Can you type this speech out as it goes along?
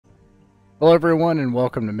Hello everyone and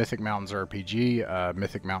welcome to Mythic Mountains RPG.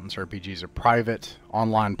 Mythic Mountains RPG is a private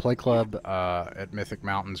online play club. At Mythic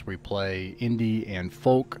Mountains we play indie and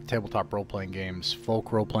folk tabletop role-playing games.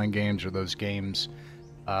 Folk role-playing games are those games,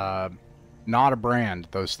 not a brand,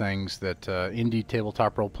 those things that indie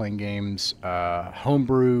tabletop role-playing games,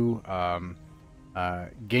 homebrew,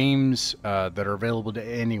 games that are available to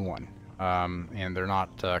anyone. And they're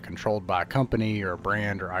not controlled by a company or a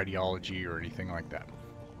brand or ideology or anything like that.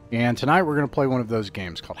 And tonight we're going to play one of those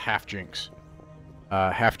games called Halfjinks.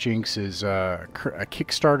 Halfjinks is a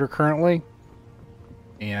Kickstarter currently,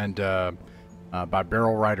 and by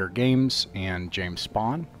Barrel Rider Games and James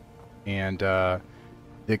Spawn. And the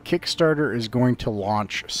Kickstarter is going to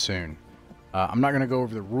launch soon. I'm not going to go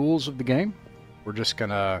over the rules of the game. We're just going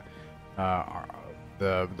to...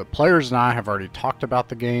 the players and I have already talked about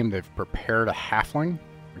the game. They've prepared a halfling,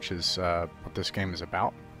 which is what this game is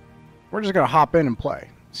about. We're just going to hop in and play.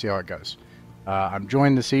 See how it goes. I'm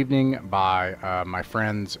joined this evening by my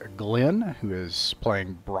friends Glenn, who is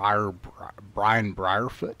playing Brian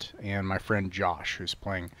Briarfoot, and my friend Josh, who's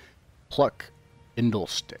playing Pluck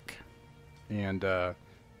Indlestick. And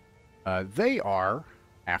they are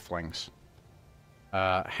halflings.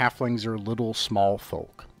 Halflings are little small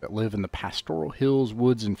folk that live in the pastoral hills,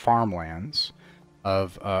 woods, and farmlands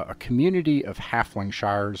of a community of halfling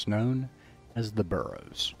shires known as the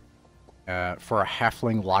Burrows. For a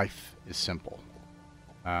halfling, life is simple.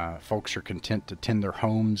 Folks are content to tend their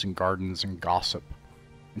homes and gardens and gossip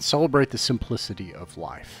and celebrate the simplicity of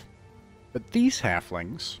life. But these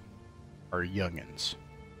halflings are youngins,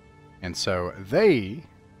 and so they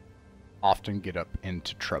often get up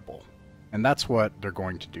into trouble. And that's what they're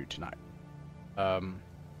going to do tonight.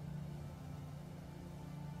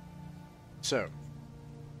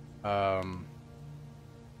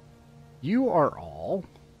 You are all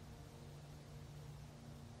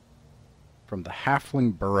from the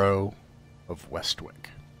Halfling Borough of Westwick.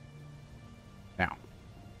 Now,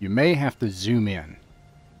 you may have to zoom in,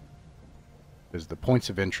 because the points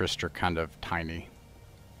of interest are kind of tiny.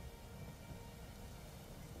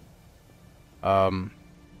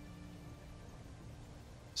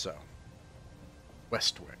 So,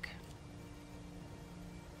 Westwick.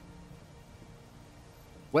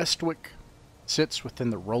 Westwick sits within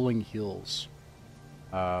the rolling hills,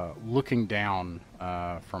 looking down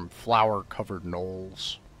from flower-covered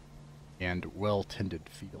knolls and well-tended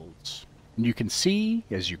fields. And you can see,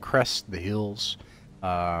 as you crest the hills,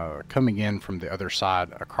 coming in from the other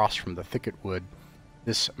side, across from the thicket wood.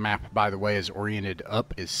 This map, by the way, is oriented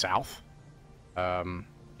up is south. If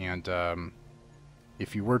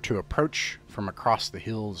you were to approach from across the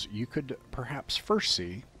hills, you could perhaps first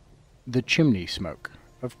see the chimney smoke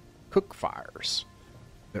of cook fires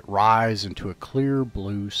that rise into a clear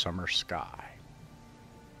blue summer sky.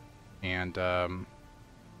 And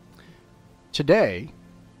today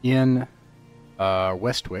in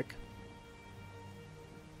Westwick,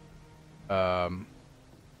 there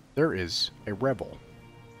is a revel.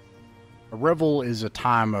 A revel is a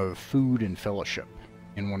time of food and fellowship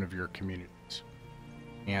in one of your communities.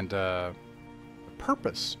 And the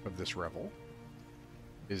purpose of this revel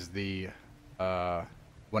is the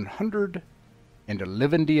 111th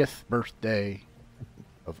birthday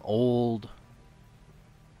of old,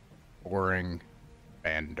 boring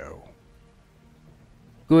Bundo.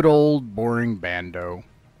 Good old, boring Bundo.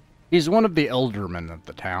 He's one of the eldermen of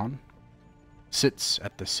the town. Sits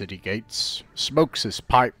at the city gates, smokes his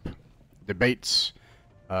pipe, debates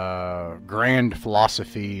grand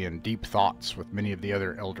philosophy and deep thoughts with many of the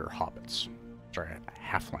other elder hobbits. Sorry,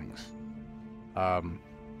 halflings.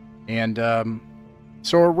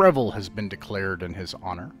 So a revel has been declared in his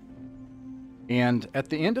honor. And at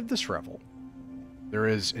the end of this revel, there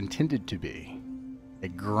is intended to be a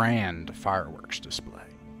grand fireworks display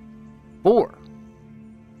for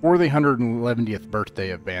the 111th birthday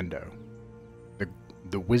of Bundo.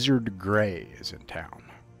 The Wizard Grey is in town,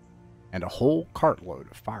 and a whole cartload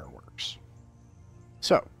of fireworks.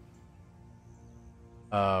 So,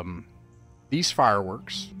 these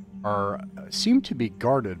fireworks seem to be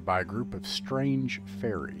guarded by a group of strange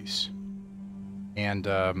fairies. And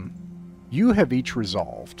you have each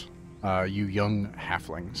resolved, you young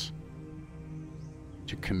halflings,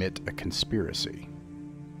 to commit a conspiracy.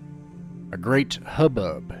 A great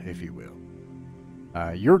hubbub, if you will.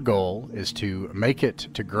 Your goal is to make it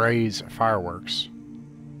to Grey's fireworks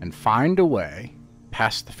and find a way,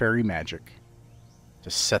 past the fairy magic,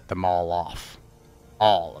 to set them all off.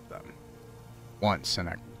 All of them. Once in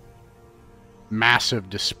a massive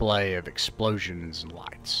display of explosions and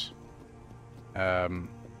lights.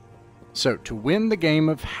 So, to win the game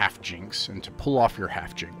of Halfjinks and to pull off your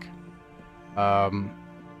Halfjink,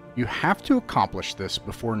 You have to accomplish this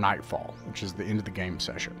before nightfall, which is the end of the game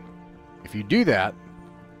session. If you do that,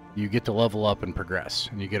 you get to level up and progress,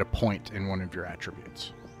 and you get a point in one of your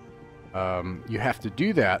attributes. You have to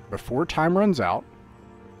do that before time runs out,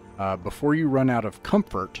 before you run out of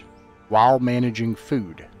comfort while managing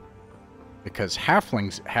food, because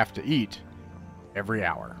halflings have to eat every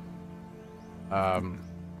hour.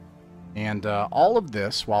 And all of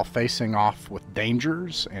this while facing off with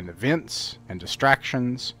dangers and events and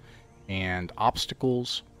distractions and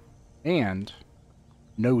obstacles and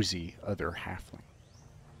nosy other halfling.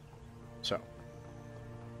 So,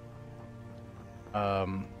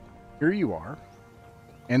 here you are,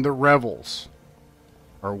 and the revels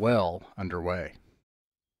are well underway.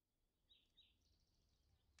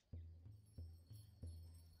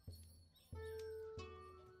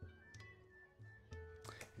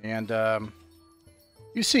 And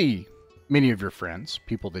you see many of your friends,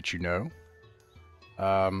 people that you know.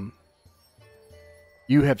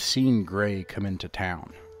 You have seen Gray come into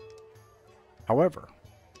town. However,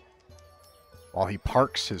 while he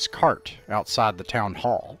parks his cart outside the town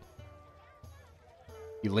hall,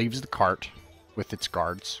 he leaves the cart with its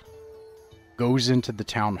guards, goes into the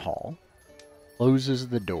town hall, closes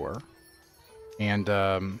the door, and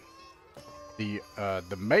the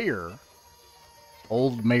mayor,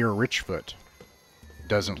 old Mayor Richfoot,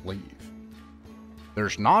 doesn't leave.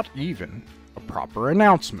 There's not even a proper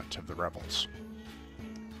announcement of the revels.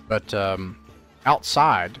 But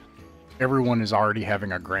outside, everyone is already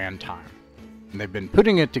having a grand time. And they've been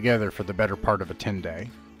putting it together for the better part of a 10-day.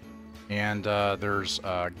 And there's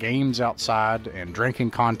games outside, and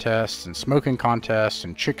drinking contests, and smoking contests,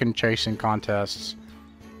 and chicken chasing contests,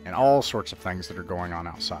 and all sorts of things that are going on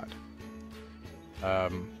outside.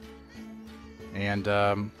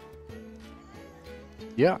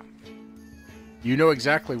 Yeah. You know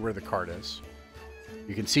exactly where the cart is.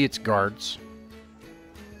 You can see its guards.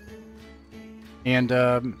 And,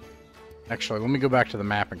 actually, let me go back to the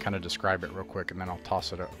map and kind of describe it real quick, and then I'll toss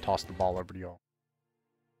the ball over to y'all.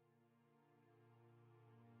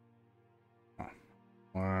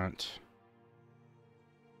 What?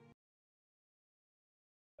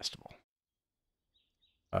 Festival.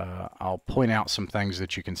 I'll point out some things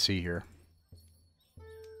that you can see here.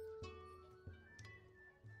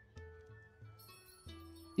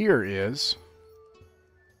 Here is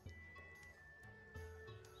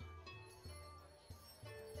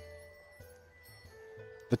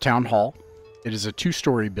the town hall. It is a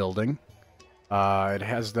 2-story building. It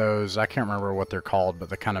has those, I can't remember what they're called, but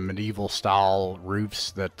the kind of medieval style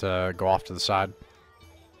roofs that go off to the side.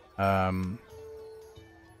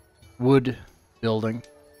 Wood building.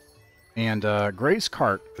 And Gray's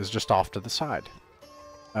cart is just off to the side.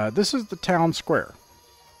 This is the town square.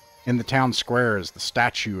 In the town square is the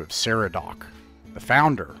statue of Saradoc, the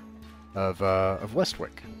founder of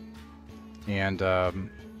Westwick. And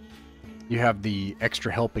you have the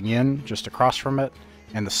extra helping inn just across from it,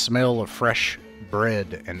 and the smell of fresh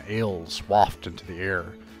bread and ales waft into the air,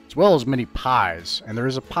 as well as many pies, and there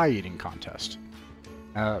is a pie eating contest.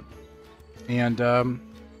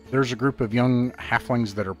 There's a group of young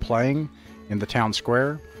halflings that are playing in the town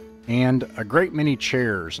square, and a great many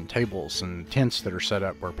chairs and tables and tents that are set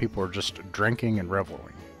up where people are just drinking and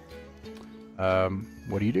reveling.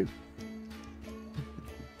 What do you do?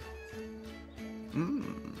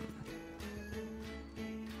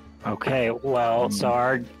 Okay, well, so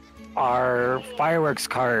our fireworks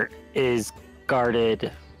cart is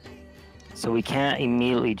guarded, so we can't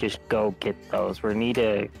immediately just go get those. We need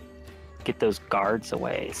to get those guards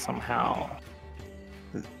away somehow.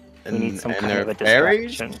 We need some kind of a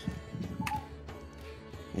distraction.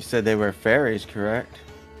 You said they were fairies, correct?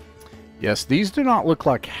 Yes, these do not look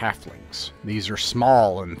like halflings. These are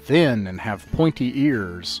small and thin and have pointy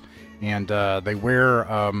ears, and they wear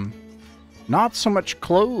not so much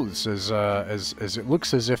clothes as it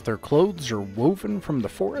looks as if their clothes are woven from the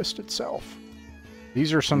forest itself.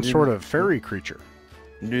 These are some sort of fairy creature.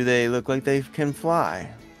 Do they look like they can fly?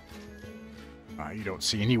 You don't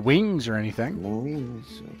see any wings or anything.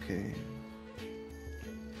 Wings, okay.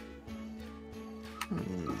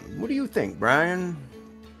 What do you think, Brian?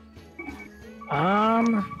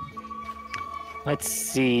 Let's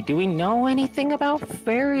see. Do we know anything about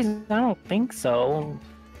fairies? I don't think so.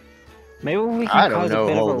 Maybe we can I don't know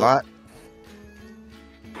a whole lot.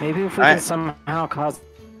 Maybe if we can somehow cause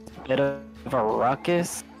a bit of a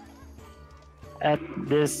ruckus at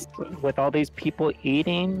this, with all these people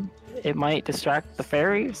eating, it might distract the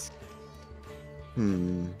fairies.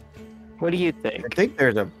 What do you think? I think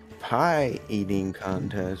there's a pie eating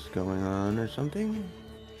contest going on or something.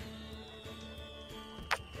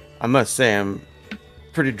 I must say I'm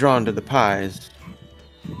pretty drawn to the pies.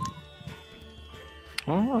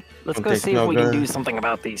 Well, let's Don't go they see if smell we can good? do something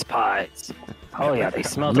about these pies. Oh yeah, they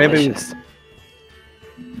smell Maybe- delicious.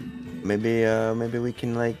 Maybe we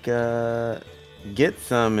can like get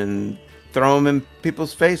some and throw them in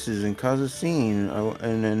people's faces and cause a scene,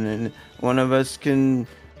 and one of us can.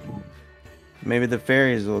 Maybe the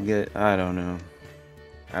fairies will get. I don't know.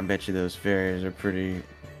 I bet you those fairies are pretty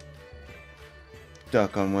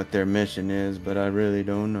stuck on what their mission is, but I really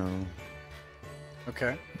don't know.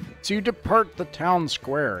 Okay. So you depart the town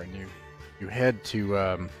square and you head to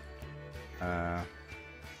let's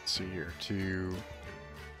see here, to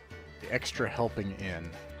the Extra Helping Inn.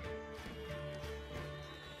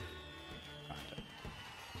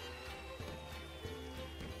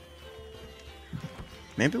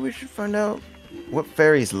 Maybe we should find out what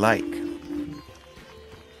fairies like.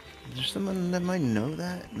 Is there someone that might know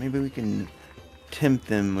that? Maybe we can tempt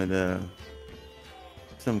them with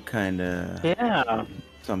some kind of Yeah,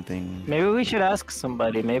 something. maybe we should ask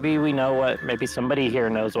somebody. Maybe we know what. Maybe somebody here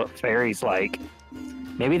knows what fairies like.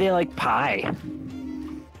 Maybe they like pie.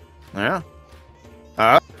 Yeah.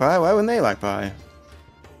 Pie? Why wouldn't they like pie?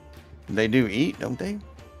 They do eat, don't they?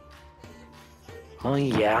 Well,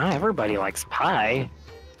 yeah, everybody likes pie.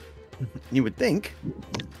 You would think.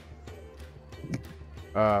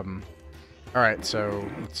 All right, so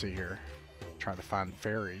let's see here. Trying to find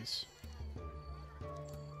fairies.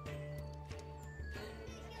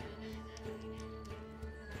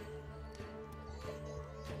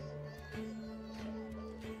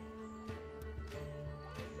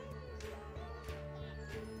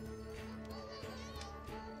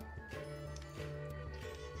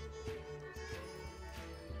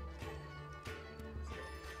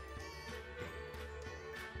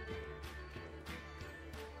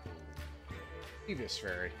 Mischievous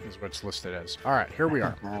fairy is what's listed as. All right, here we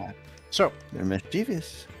are. So, They're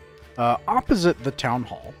mischievous. opposite the town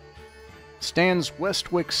hall stands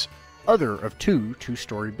Westwick's other of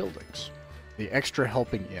two-story buildings, the Extra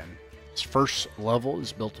Helping Inn. Its first level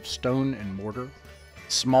is built of stone and mortar,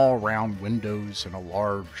 small round windows and a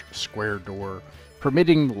large square door,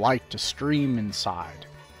 permitting light to stream inside.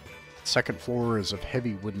 The second floor is of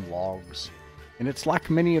heavy wooden logs, and it's like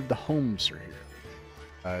many of the homes are here.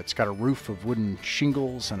 It's got a roof of wooden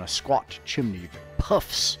shingles and a squat chimney that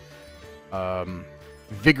puffs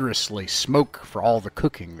vigorously smoke for all the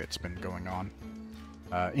cooking that's been going on.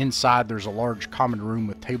 Inside, there's a large common room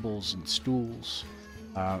with tables and stools,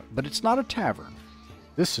 but it's not a tavern.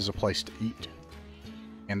 This is a place to eat.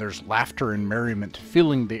 And there's laughter and merriment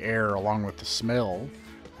filling the air along with the smell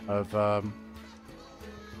of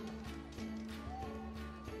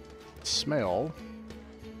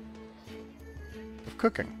of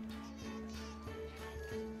cooking.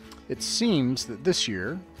 It seems that this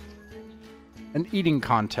year an eating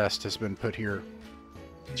contest has been put here.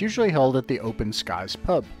 It's usually held at the Open Skies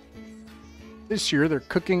pub. This year they're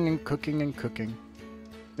cooking and cooking and cooking.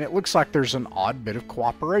 And it looks like there's an odd bit of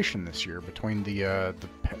cooperation this year between the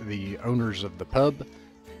owners of the pub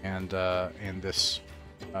and this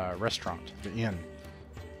restaurant, the inn.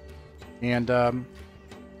 And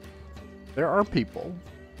there are people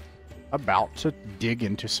about to dig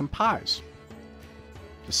into some pies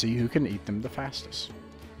to see who can eat them the fastest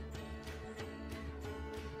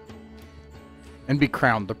and be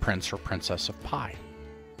crowned the prince or princess of pie.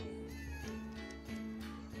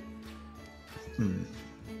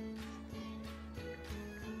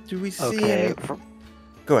 Do we see Okay. any...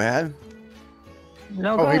 Go ahead.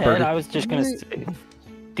 No, Oh, go hey, ahead. Birdie. I was just gonna say,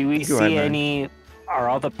 do we Go see ahead, man. any? Are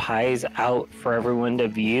all the pies out for everyone to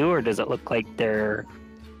view, or does it look like they're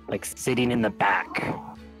like sitting in the back?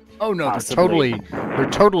 Oh no, Possibly. they're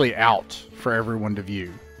totally out for everyone to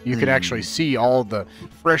view. You could actually see all the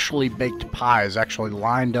freshly baked pies actually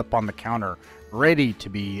lined up on the counter, ready to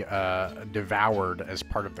be devoured as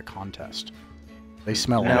part of the contest. They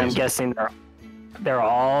smell And I'm amazing. guessing they're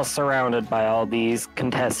all surrounded by all these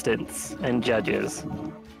contestants and judges.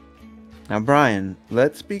 Now, Brian,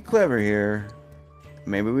 let's be clever here.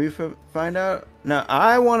 Maybe we find out. Now,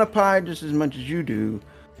 I want a pie just as much as you do,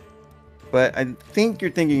 but I think you're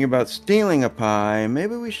thinking about stealing a pie.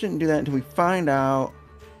 Maybe we shouldn't do that until we find out.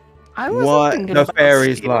 I wasn't What thinking the about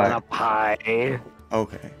fairies stealing like. a pie.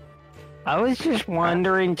 Okay. I was just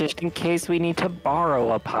wondering, just in case we need to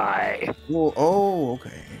borrow a pie. Well,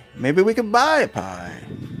 okay. Maybe we could buy a pie.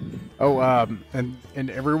 Oh, and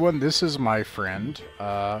everyone, this is my friend,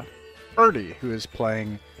 Birdie, who is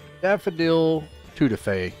playing Daffodil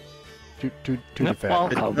Tutefe. Tutefe.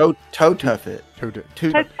 Welcome. Toe tough it.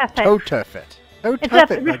 Totefe. Toe It's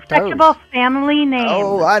Tuffet, a like respectable toes. family name.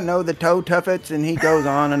 Oh, I know the toe tuffets, and he goes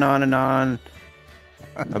on and on and on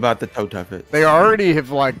about the toe tuffets. They already have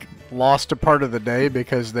like lost a part of the day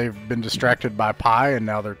because they've been distracted by pie, and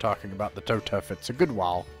now they're talking about the toe tuffets a good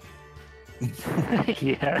while.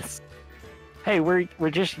 Yes. Hey, we're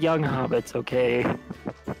just young hobbits, okay?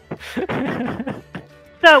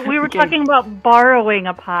 So we were Okay. talking about borrowing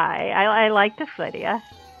a pie. I like this idea.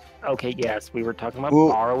 Okay, yes, we were talking about Well-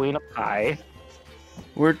 borrowing a pie.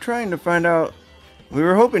 We're trying to find out. We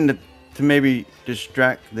were hoping to maybe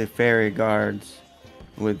distract the fairy guards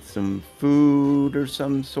with some food or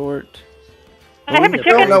some sort. I have a we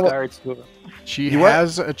chicken. don't know what- Guards who- She You what?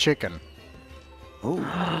 has a chicken.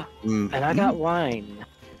 Oh, And I got wine.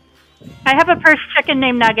 I have a first chicken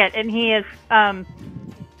named Nugget, and he is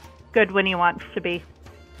good when he wants to be.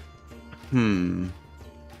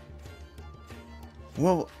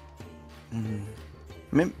 Well,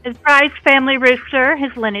 maybe, His bride's family rooster,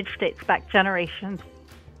 his lineage dates back generations.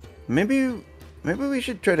 maybe we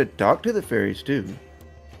should try to talk to the fairies too.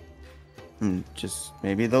 Just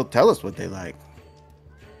maybe they'll tell us what they like.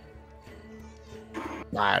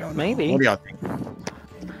 I don't know. Maybe. What do y'all think?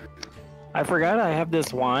 I forgot I have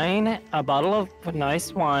this wine, a bottle of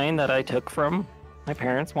nice wine that I took from my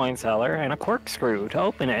parents' wine cellar, and a corkscrew to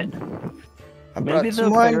open it. I Maybe brought the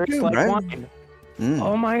some wine fairies too, like right? wine. Mm,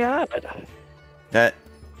 Oh my god. That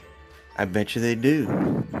I bet you they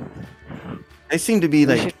do. They seem to be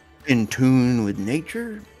We like should- in tune with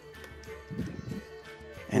nature.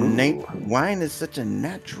 And Ooh. wine is such a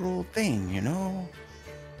natural thing, you know?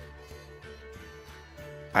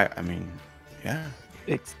 I mean, yeah.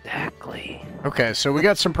 Exactly. Okay, so we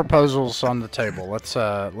got some proposals on the table.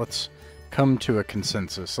 Let's come to a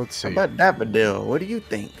consensus. Let's How see. about Daffodil? What do you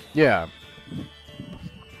think? Yeah.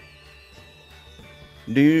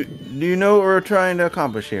 Do you know what we're trying to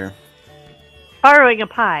accomplish here? Borrowing a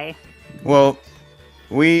pie. Well,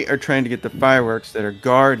 we are trying to get the fireworks that are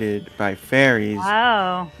guarded by fairies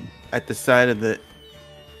Wow. at the side of the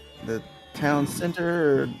town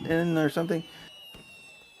center or inn or something.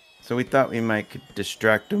 So we thought we might could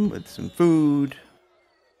distract them with some food,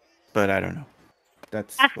 but I don't know.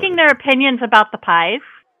 That's Asking what, their opinions about the pies,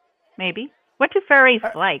 maybe. What do fairies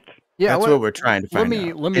like? Yeah, that's let, what we're trying to let find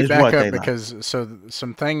me out. let me is back what up they like. because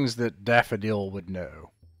some things that Daffodil would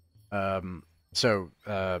know.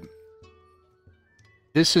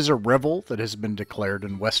 This is a revel that has been declared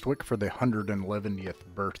in Westwick for the 111th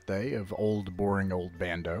birthday of old boring old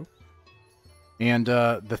Bundo. And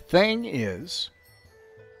the thing is,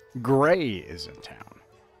 Gray is in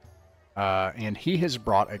town, and he has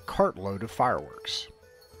brought a cartload of fireworks.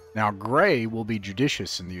 Now, Gray will be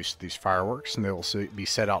judicious in the use of these fireworks, and they will be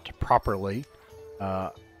set out properly.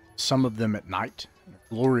 Some of them at night,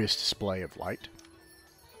 a glorious display of light.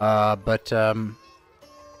 But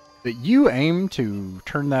you aim to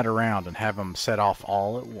turn that around and have them set off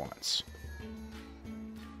all at once.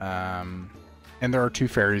 And there are two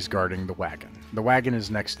fairies guarding the wagon. The wagon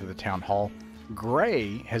is next to the town hall.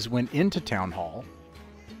 Gray has went into town hall,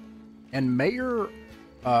 and Mayor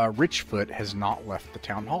Richfoot has not left the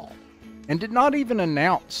town hall, and did not even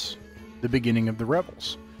announce the beginning of the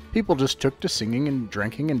revels. People just took to singing and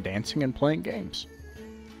drinking and dancing and playing games.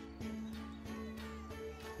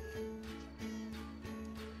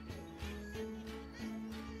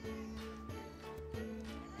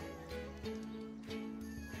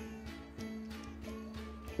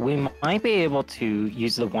 We might be able to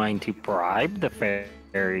use the wine to bribe the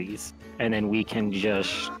fairies, and then we can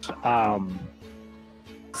just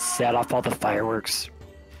set off all the fireworks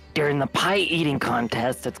during the pie eating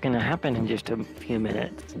contest that's going to happen in just a few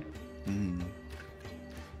minutes.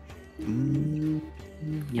 You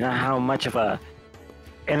know how much of a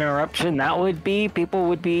interruption that would be? People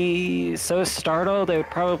would be so startled they would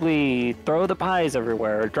probably throw the pies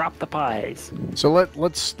everywhere or drop the pies. So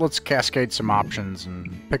let's cascade some options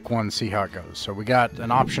and pick one, see how it goes. So we got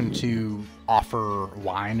an option to offer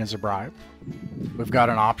wine as a bribe. We've got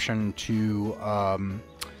an option to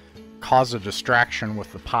cause a distraction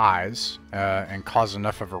with the pies and cause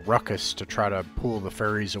enough of a ruckus to try to pull the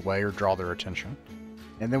fairies away or draw their attention.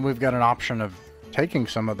 And then we've got an option of taking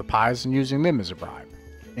some of the pies and using them as a bribe.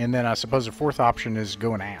 And then I suppose a fourth option is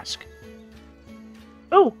go and ask.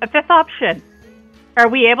 Ooh, a fifth option. Are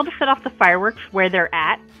we able to set off the fireworks where they're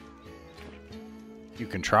at? You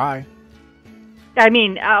can try. I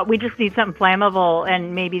mean, we just need something flammable,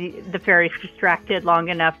 and maybe the fairy's distracted long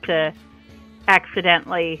enough to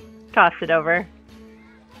accidentally toss it over.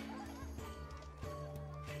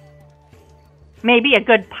 Maybe a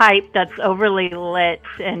good pipe that's overly lit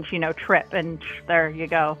and, trip, and there you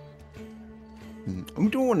go.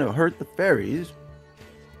 don't want to hurt the fairies.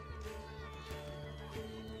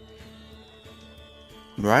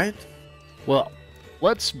 Right? Well,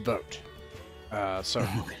 let's vote. So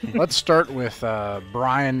let's start with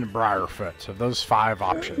Brian Briarfoot. Of those 5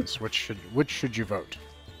 options, which should you vote?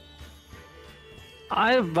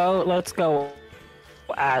 I vote. Let's go.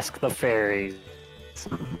 Ask the fairies.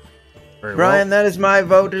 Very Brian, well. that is my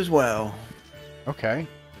vote as well. Okay.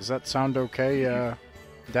 Does that sound okay,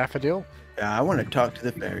 Daffodil? Yeah, I want to talk to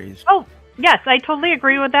the fairies. Oh, yes, I totally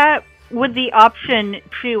agree with that. With the option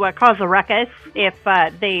to cause a ruckus if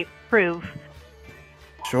they prove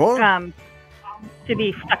Sure. to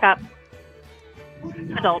be stuck up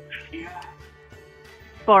adults.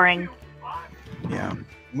 Boring. Yeah.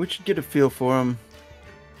 We should get a feel for them.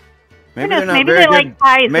 Maybe Goodness, they're not maybe very they good. like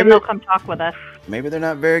pies maybe, and they'll come talk with us. maybe they're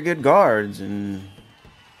not very good guards and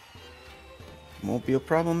won't be a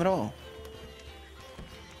problem at all.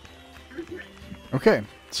 Okay.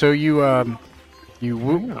 So you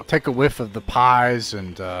take a whiff of the pies,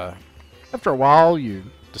 and after a while, you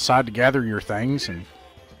decide to gather your things and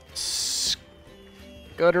scutter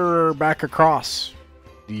back across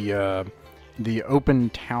the open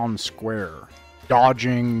town square,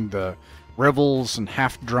 dodging the revels and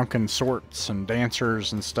half-drunken sorts and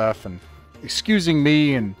dancers and stuff, and excusing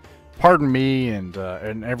me and pardon me and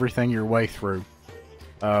everything your way through.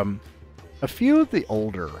 A few of the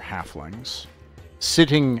older halflings,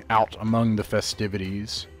 sitting out among the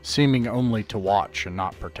festivities, seeming only to watch and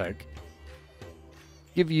not partake,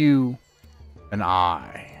 give you an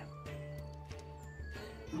eye.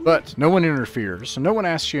 But no one interferes, and no one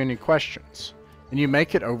asks you any questions, and you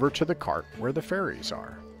make it over to the cart where the fairies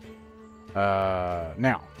are.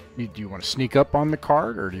 Now, do you want to sneak up on the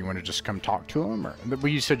cart, or do you want to just come talk to them? Or, well,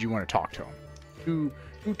 you said you want to talk to them.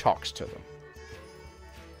 Who talks to them?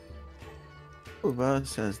 Who of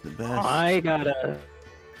us has the best? I gotta.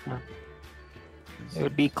 It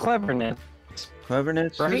would be cleverness.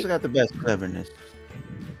 Cleverness? Right? Who's got the best cleverness?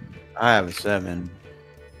 I have a 7.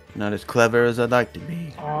 Not as clever as I'd like to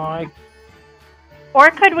be. Or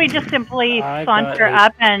could we just simply I saunter got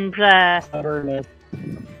up and Cleverness.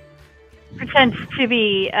 pretend to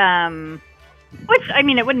be, which, I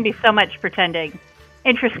mean, it wouldn't be so much pretending,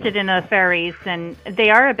 interested in the fairies, and they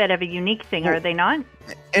are a bit of a unique thing, are they not?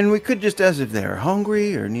 And we could just ask if they're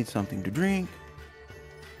hungry or need something to drink.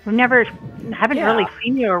 We haven't really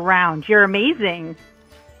seen you around. You're amazing.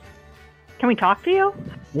 Can we talk to you?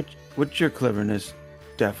 What's your cleverness,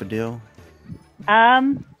 Daffodil?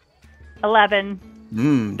 11.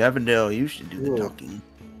 Daffodil, you should do the talking.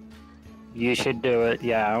 You should do it.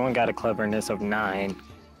 Yeah, I only got a cleverness of 9.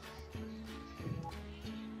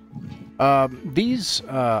 These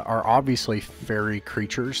are obviously fairy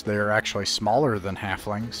creatures. They're actually smaller than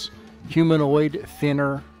halflings, humanoid,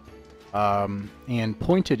 thinner, and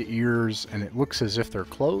pointed ears, and it looks as if their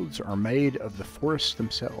clothes are made of the forest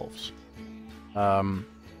themselves.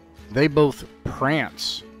 They both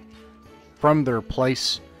prance from their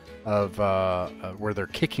place of where they're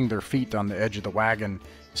kicking their feet on the edge of the wagon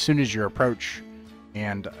as soon as you approach,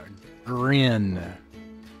 and grin.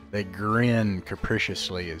 They grin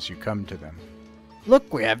capriciously as you come to them.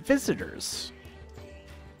 Look, we have visitors.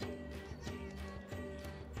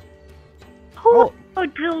 Oh,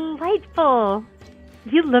 delightful.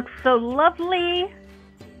 You look so lovely.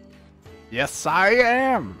 Yes, I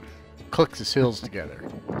am. Clicks his heels together.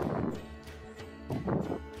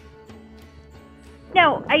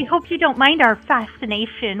 Now, I hope you don't mind our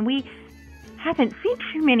fascination. We haven't seen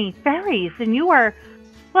too many fairies, and you are,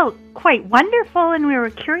 well, quite wonderful, and we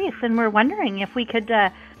were curious, and we're wondering if we could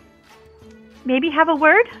maybe have a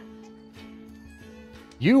word?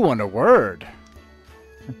 You want a word?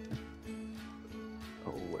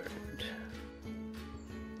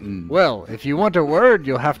 Well, if you want a word,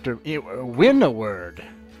 you'll have to win a word.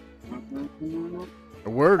 A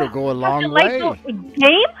word will go a long way.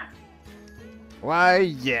 Game? Why,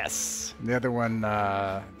 yes. The other one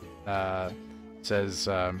says,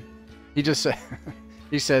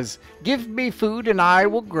 he says, give me food and I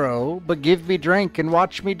will grow, but give me drink and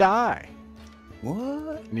watch me die.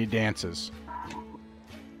 What? And he dances.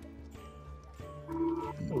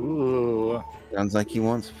 Ooh. Sounds like he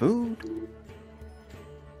wants food.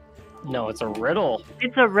 No, it's a riddle.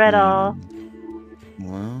 It's a riddle.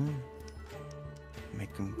 Well,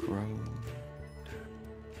 make him grow.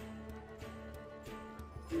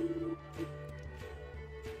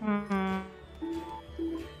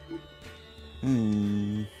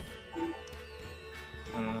 Mm.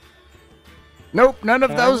 Nope, none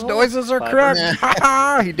of those noises are correct.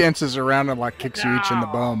 Clever. He dances around and like kicks you each in the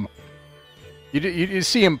bum. You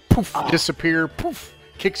see him poof disappear, poof,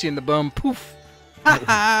 kicks you in the bum, poof.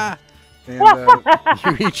 And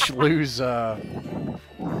you each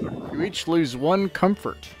lose 1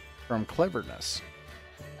 comfort from cleverness.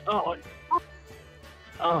 Oh.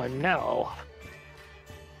 Oh no.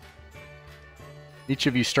 Each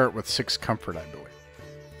of you start with 6 comfort, I believe.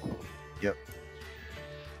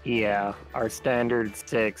 Yeah, our standard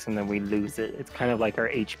 6, and then we lose it. It's kind of like our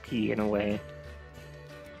HP in a way.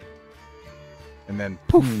 And then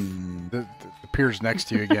poof, appears next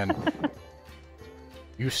to you again.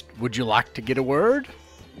 Would you like to get a word?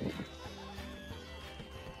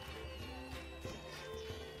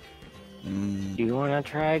 Do you want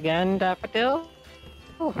to try again, Daffodil?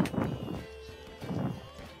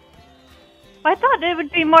 I thought it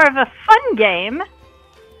would be more of a fun game.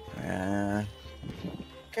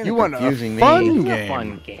 You want a confusing fun me. It's a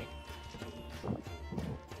fun game.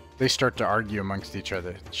 They start to argue amongst each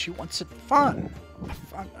other. She wants it fun.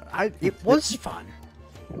 It was fun.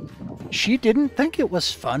 She didn't think it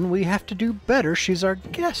was fun. We have to do better. She's our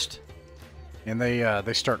guest. And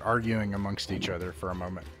they start arguing amongst each other for a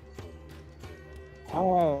moment.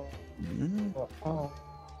 Oh.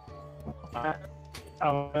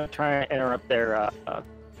 I'm gonna try and interrupt their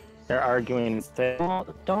arguing and say, well,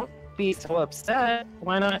 don't be so upset.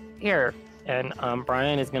 Why not here? And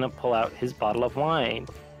Brian is gonna pull out his bottle of wine,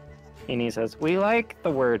 and he says, "We like the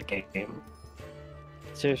word game.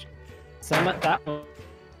 So some of that was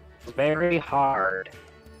very hard."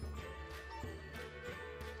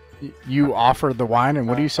 You offer the wine, and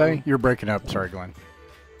what do you say? You're breaking up. Sorry, Glenn.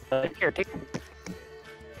 Here, take.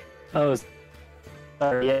 Oh,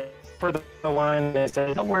 sorry. Yeah, for the wine, they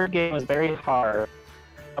said the word game was very hard.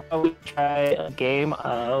 How about we try a game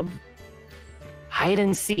of hide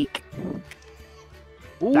and seek?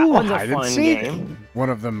 Ooh, That one's a hide and fun seek. game. One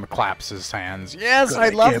of them claps his hands. Yes, Good I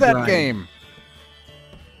love idea, that Brian. game.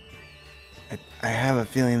 I have a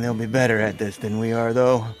feeling they'll be better at this than we are,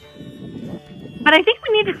 though. But I think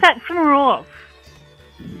we need to set some rules.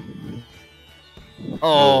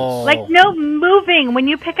 Oh, Like no moving when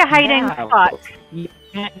you pick a hiding Yeah. spot. You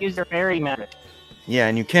can't use your fairy magic. Yeah,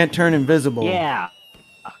 and you can't turn invisible. Yeah.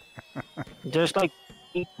 Just like.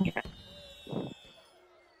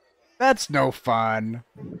 that's no fun.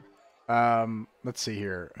 Let's see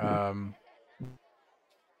here.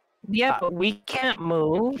 Yeah, but we can't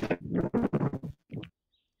move.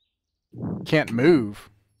 Can't move.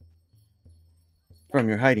 From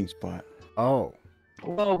your hiding spot. Oh,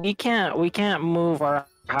 Well, we can't move our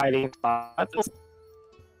hiding spots.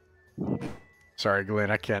 sorry, Glenn.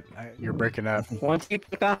 I can't. You're breaking up. Once you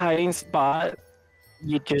pick a hiding spot,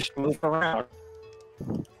 you just move around.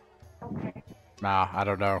 Nah, I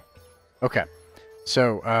don't know. Okay,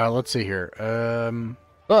 so let's see here.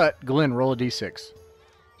 But Glenn, roll a d6.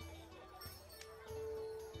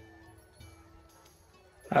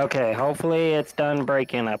 Okay, hopefully it's done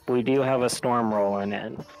breaking up. We do have a storm rolling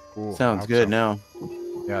in. Cool. Sounds Hope good so. now.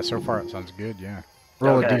 Yeah, so far it sounds good. Yeah.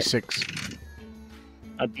 Roll a Okay. d6.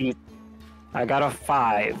 I got a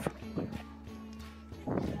 5.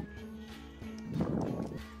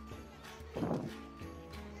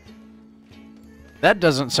 That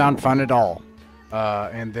doesn't sound fun at all.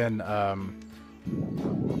 And then,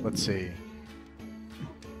 let's see.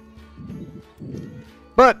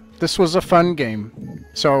 But this was a fun game.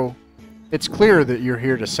 So it's clear that you're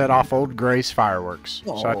here to set off Old Gray's fireworks.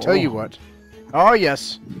 So I tell you what. Oh,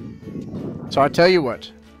 yes. So I tell you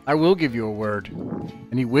what. I will give you a word.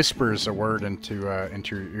 And he whispers a word into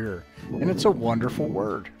your ear. And it's a wonderful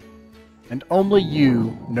word. And only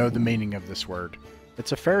you know the meaning of this word.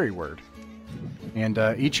 It's a fairy word. And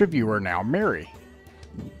each of you are now merry.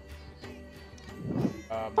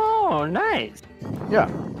 Oh, nice. Yeah.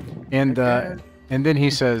 And then he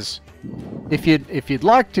says, if you'd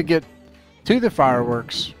like to get to the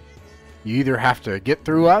fireworks, you either have to get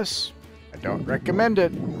through us, I don't recommend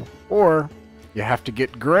it, or you have to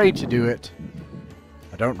get Gray to do it.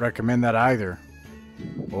 I don't recommend that either.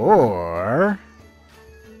 Or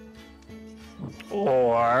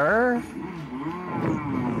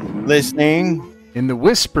Listening. in the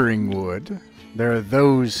Whispering Wood, there are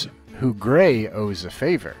those who Gray owes a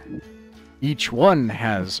favor. Each one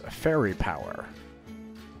has a fairy power.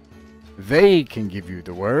 They can give you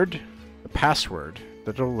the word, the password,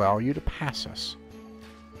 that'll allow you to pass us.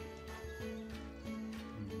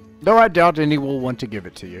 Though I doubt any will want to give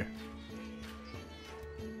it to you.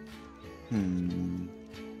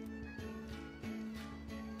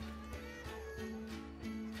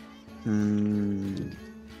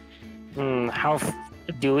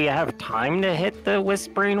 Do we have time to hit the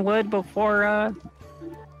Whispering Wood before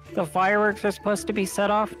the fireworks are supposed to be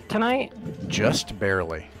set off tonight? Just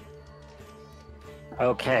barely.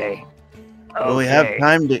 Okay. Will we have Okay.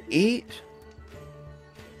 time to eat?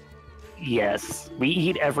 Yes, we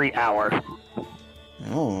eat every hour.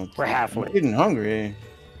 Oh, We're I'm halfway. getting hungry.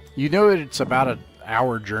 You know that it's about an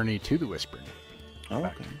hour journey to the Whispering. Oh,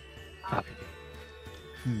 Fact. okay.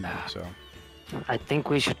 So, I think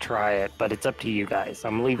we should try it, but it's up to you guys.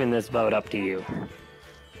 I'm leaving this vote up to you.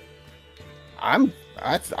 I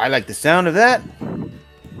like the sound of that.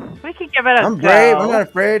 We could give it a I'm go. brave. I'm not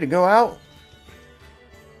afraid to go out.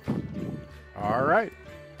 all right.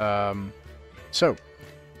 So,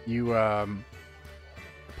 you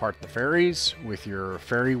depart the fairies with your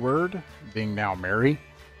fairy word, being now merry.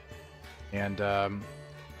 And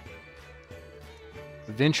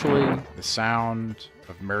eventually, the sound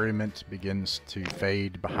of merriment begins to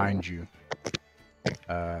fade behind you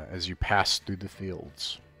as you pass through the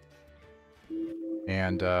fields.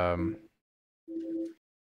 And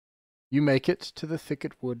you make it to the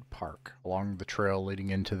Thicketwood Park along the trail leading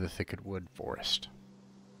into the Thicketwood Forest.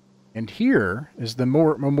 And here is the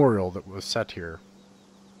memorial that was set here.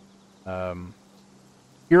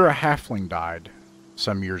 Here a halfling died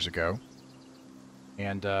some years ago.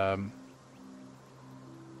 And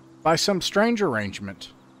by some strange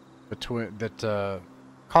arrangement between that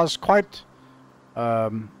caused quite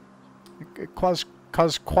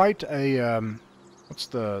caused quite a what's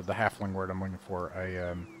the halfling word I'm looking for?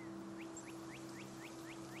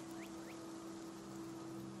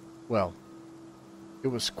 Well, it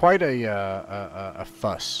was quite a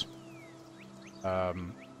fuss.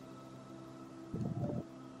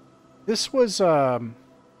 This was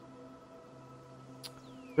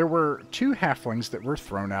there were two halflings that were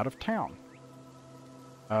thrown out of town.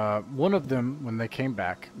 One of them, when they came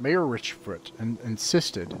back, Mayor Richfoot,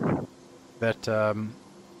 insisted that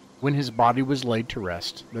when his body was laid to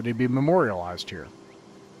rest, that he be memorialized here.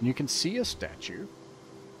 And you can see a statue.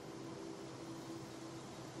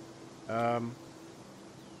 Let's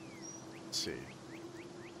see.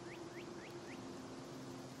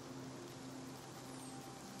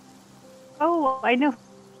 Oh, I know.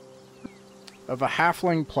 Of a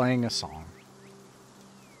halfling playing a song.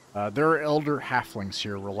 There are elder halflings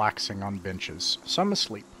here relaxing on benches, some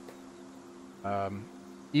asleep.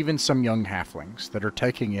 Even some young halflings that are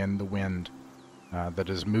taking in the wind that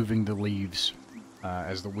is moving the leaves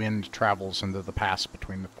as the wind travels into the pass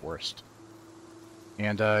between the forest.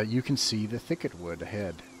 And you can see the thicketwood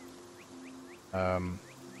ahead. In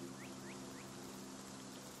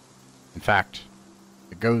fact,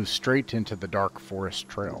 it goes straight into the dark forest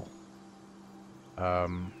trail.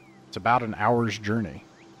 It's about an hour's journey.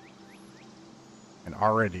 And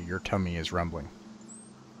already your tummy is rumbling.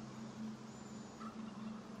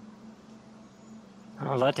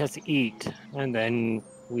 Let us eat, and then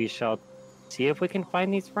we shall see if we can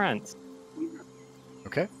find these friends.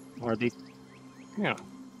 Okay. Or these... Yeah.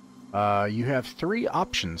 You have 3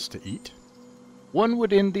 options to eat. One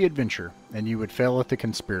would end the adventure, and you would fail at the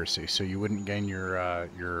conspiracy, so you wouldn't gain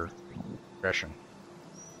your progression.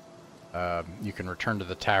 You can return to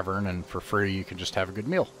the tavern, and for free you can just have a good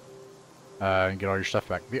meal. And get all your stuff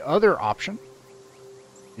back. The other option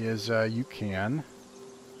is you can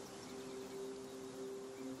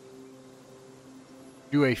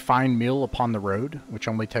do a fine meal upon the road, which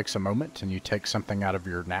only takes a moment, and you take something out of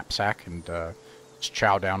your knapsack and just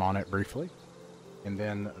chow down on it briefly. And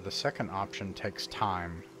then the second option takes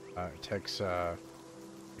time. It takes a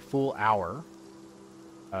full hour,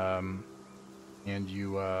 and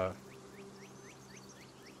you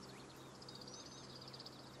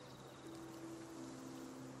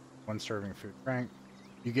one serving of food rank.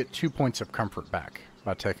 You get 2 points of comfort back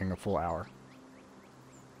by taking a full hour.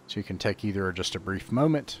 So you can take either just a brief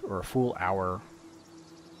moment or a full hour.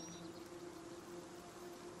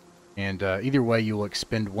 And either way, you will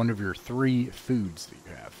expend one of your 3 foods that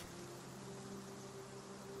you have.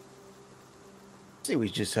 See, we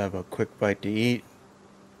just have a quick bite to eat.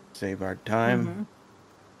 Save our time. Mhm.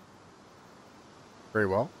 Very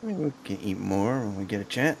well. I mean, we can eat more when we get a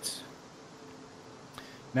chance.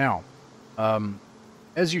 Now,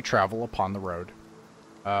 as you travel upon the road,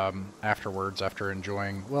 afterwards, after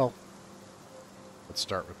enjoying, well, let's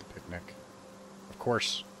start with the picnic. Of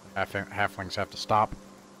course, halflings have to stop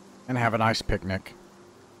and have a nice picnic.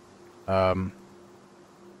 Can't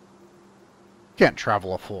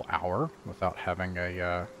travel a full hour without having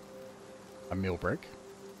a meal break.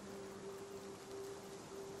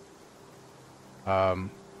 That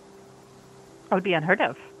would be unheard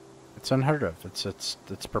of. It's unheard of.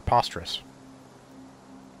 It's preposterous.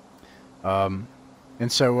 And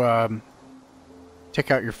so take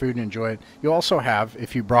out your food and enjoy it. You also have,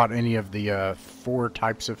 if you brought any of the 4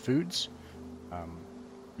 types of foods,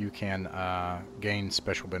 you can gain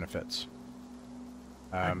special benefits.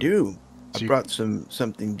 I do. so I brought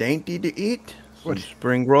something dainty to eat. Some What?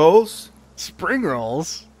 spring rolls. Spring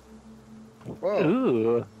rolls. Whoa.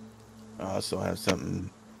 Ooh. I also have something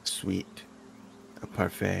sweet. A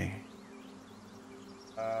parfait.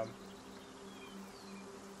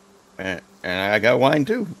 And I got wine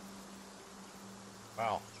too.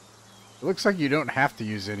 Wow. It looks like you don't have to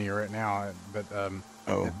use any right now, but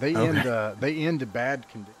they end bad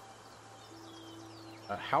conditions.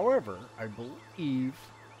 However, I believe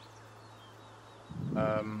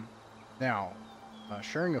now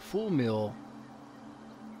sharing a full meal.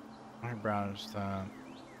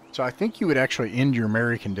 So I think you would actually end your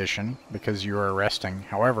merry condition because you are resting.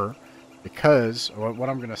 However, because what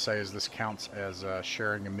I'm going to say is this counts as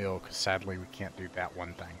sharing a meal, because sadly we can't do that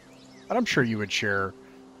one thing. But I'm sure you would share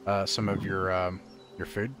some of your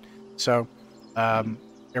food. So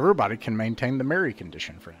everybody can maintain the merry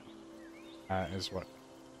condition for him. Is what.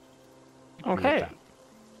 Okay.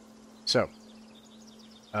 So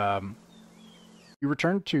you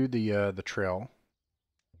return to the trail.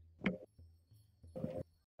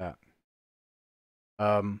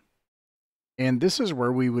 And this is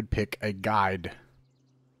where we would pick a guide.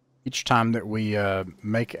 Each time that we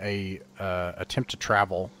make a attempt to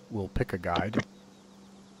travel, we'll pick a guide.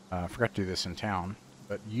 I forgot to do this in town,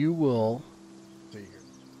 but you will see here.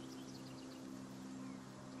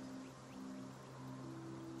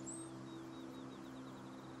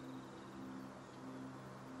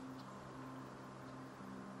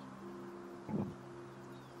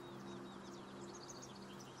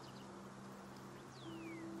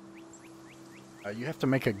 You have to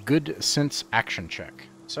make a good sense action check.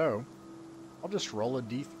 So, I'll just roll a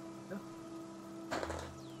d4.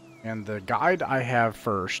 And the guide I have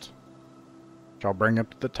first, which I'll bring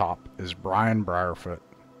up to the top, is Brian Briarfoot.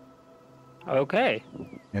 Okay.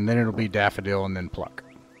 And then it'll be Daffodil and then Pluck.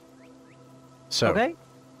 So, Okay.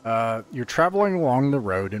 You're traveling along the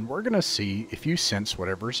road, and we're going to see if you sense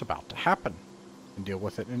whatever's about to happen and deal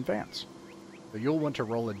with it in advance. So you'll want to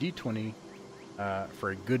roll a d20 for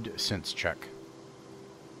a good sense check.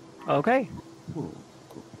 Okay. Ooh,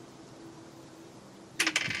 cool.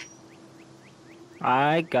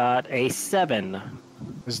 I got a 7.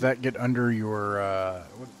 Does that get under your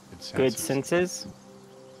what Good senses?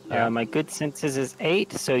 Yeah. My good senses is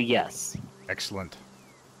 8, so yes. Excellent.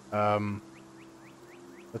 Let's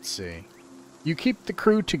see. You keep the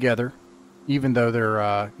crew together, even though they're,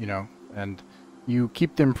 and you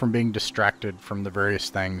keep them from being distracted from the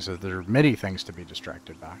various things, as there are many things to be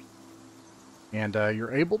distracted by. And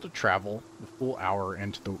you're able to travel the full hour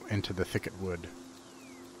into the thicket wood.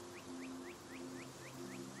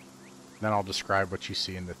 Then I'll describe what you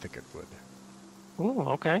see in the thicket wood. Ooh,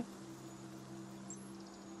 okay.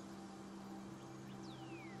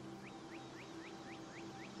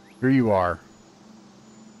 Here you are,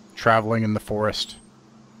 traveling in the forest.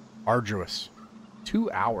 Arduous. 2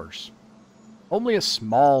 hours. Only a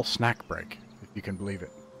small snack break, if you can believe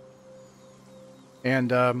it.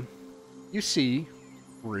 And you see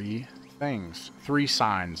 3 things, 3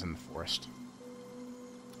 signs in the forest.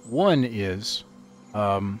 One is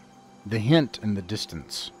the hint in the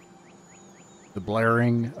distance, the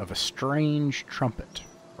blaring of a strange trumpet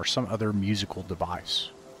or some other musical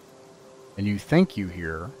device. And you think you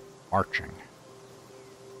hear marching.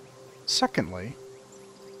 Secondly,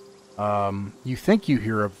 you think you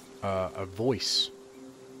hear a voice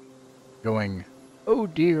going, "Oh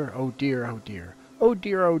dear, oh dear, oh dear, oh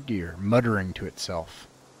dear, oh dear," muttering to itself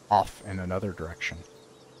off in another direction.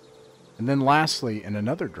 And then lastly, in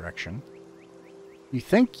another direction, you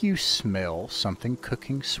think you smell something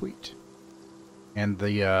cooking sweet. And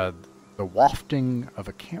the wafting of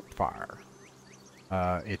a campfire.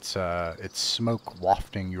 It's smoke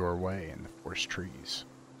wafting your way in the forest trees.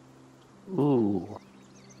 Ooh.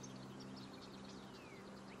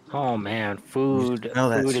 Oh man, food. smell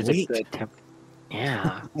that Food is sweet? a good temp.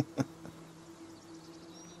 Yeah.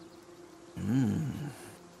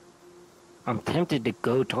 I'm tempted to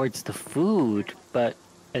go towards the food, but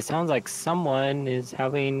it sounds like someone is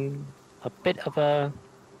having a bit of a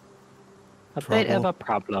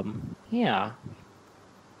problem. Yeah.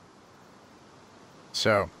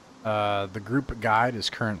 So, the group guide is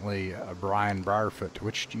currently Brian Briarfoot.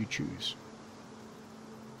 Which do you choose?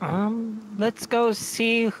 Let's go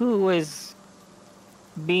see who is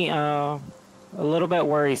being a little bit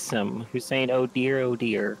worrisome. Who's saying, "Oh dear, oh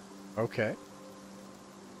dear." Okay.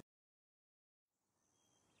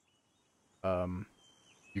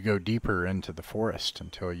 You go deeper into the forest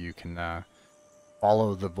until you can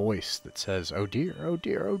follow the voice that says, "Oh dear, oh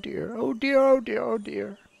dear, oh dear, oh dear, oh dear, oh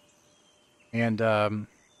dear." And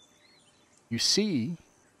you see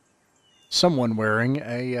someone wearing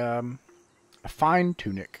a fine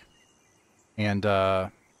tunic. And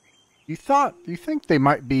you think they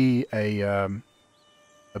might be a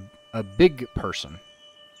big person.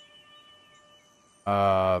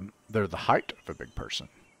 They're the height of a big person.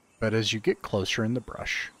 But as you get closer in the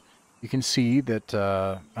brush, you can see that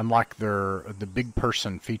unlike the big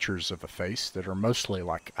person features of a face that are mostly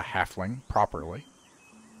like a halfling properly,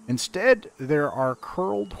 instead there are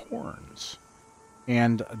curled horns,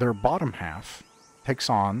 and their bottom half takes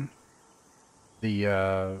on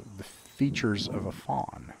the features of a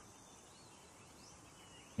fawn.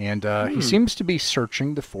 And he seems to be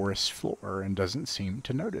searching the forest floor and doesn't seem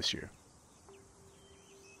to notice you.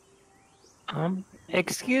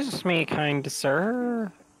 Excuse me, kind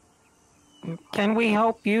sir. Can we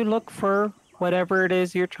help you look for whatever it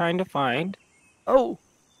is you're trying to find? Oh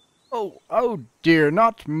dear,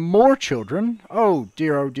 not more children. Oh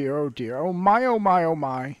dear, oh dear, oh dear. Oh my, oh my, oh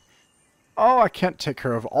my. Oh, I can't take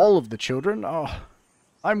care of all of the children. Oh,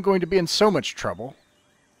 I'm going to be in so much trouble.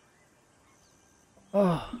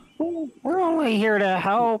 Oh. We're only here to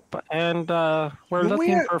help, and we're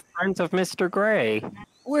looking for friends of Mr. Gray.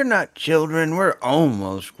 We're not children. We're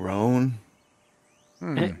almost grown.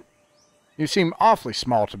 You seem awfully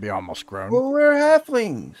small to be almost grown. Well, we're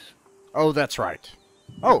halflings. Oh, that's right.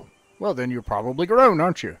 Oh, well then you're probably grown,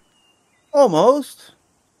 aren't you? Almost.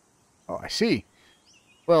 Oh, I see.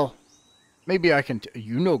 Well, maybe I can...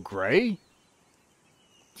 You know Gray?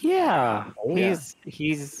 Yeah, Oh,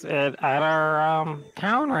 he's at our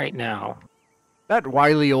town right now. That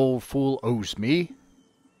wily old fool owes me.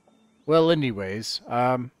 Well, anyways,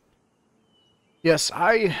 yes,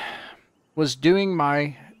 I was doing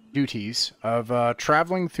my duties of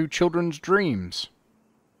traveling through children's dreams.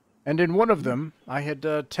 And in one of them, I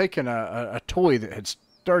had taken a toy that had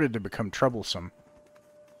started to become troublesome.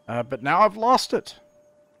 But now I've lost it.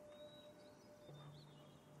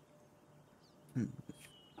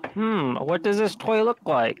 What does this toy look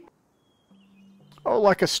like? Oh,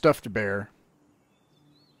 like a stuffed bear.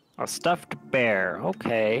 A stuffed bear,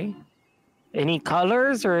 okay. Any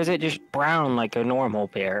colors, or is it just brown like a normal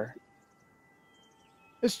bear?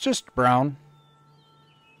 It's just brown.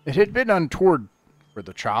 It had been untoward for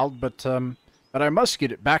the child, but I must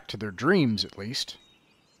get it back to their dreams at least,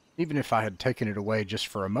 even if I had taken it away just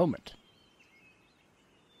for a moment.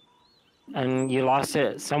 And you lost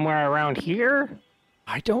it somewhere around here?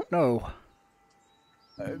 I don't know.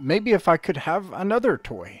 Maybe if I could have another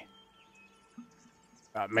toy.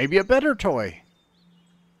 Maybe a better toy.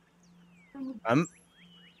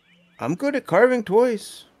 I'm good at carving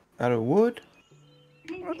toys out of wood.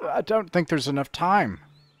 I don't think there's enough time.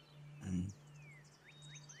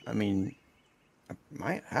 I mean, I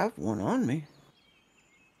might have one on me.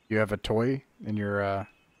 You have a toy in your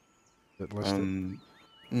that listed?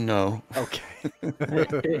 No.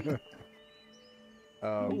 Okay.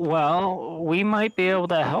 Well, we might be able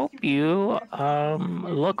to help you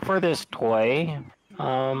look for this toy.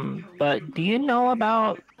 But do you know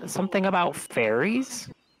about something about fairies?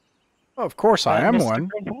 Well, of course I am Mr. one.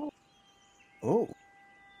 Gray? Oh.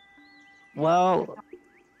 Well,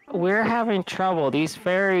 we're having trouble. These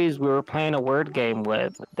fairies we were playing a word game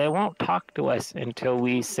with, they won't talk to us until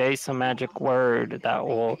we say some magic word that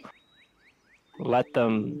will let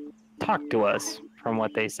them talk to us from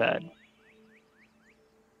what they said.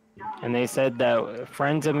 And they said that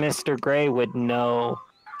friends of Mr. Gray would know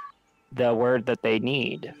the word that they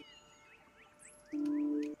need.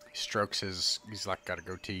 He strokes he's like got a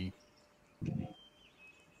goatee.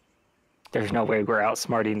 There's no way we're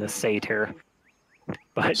outsmarting the satyr.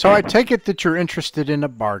 But So I take it that you're interested in a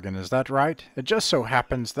bargain, is that right? It just so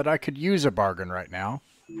happens that I could use a bargain right now.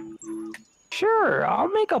 sure, I'll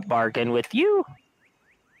make a bargain with you.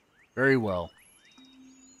 Very well.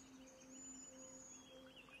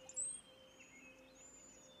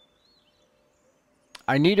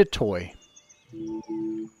 I need a toy.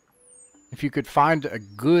 If you could find a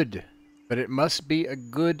good, but it must be a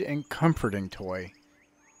good and comforting toy,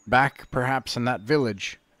 back perhaps in that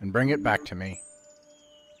village, and bring it back to me,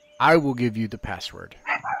 I will give you the password.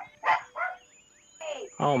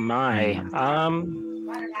 Oh my.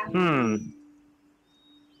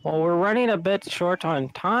 Well, we're running a bit short on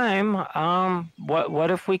time.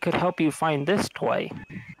 What if we could help you find this toy?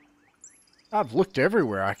 I've looked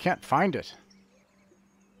everywhere. I can't find it.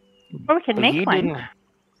 Or we could But make you one. didn't.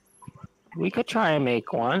 We could try and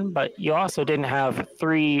make one, but you also didn't have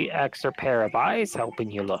 3 extra pair of eyes helping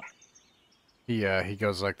you look. He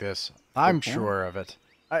goes like this. I'm sure of it.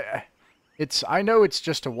 I know it's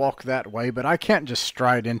just a walk that way, but I can't just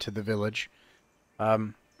stride into the village.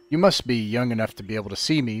 You must be young enough to be able to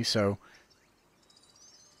see me, so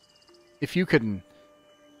if you can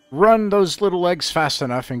run those little legs fast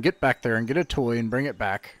enough and get back there and get a toy and bring it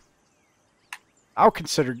back,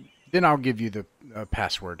 then I'll give you the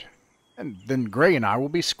password. And then Gray and I will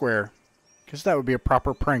be square, because that would be a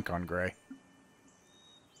proper prank on Gray.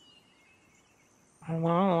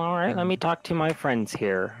 Well, all right. Let me talk to my friends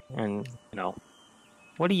here, and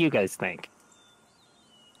what do you guys think?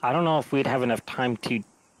 I don't know if we'd have enough time to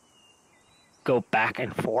go back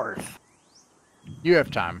and forth. You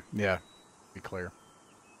have time, yeah. Be clear.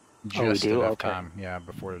 Just we do? enough Okay. time, yeah,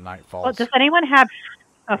 before the night falls. Well, does anyone have...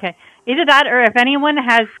 Okay, either that or if anyone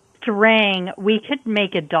has string, we could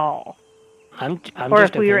make a doll. I'm Or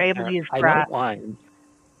just if we were a able to use I grass. want wine.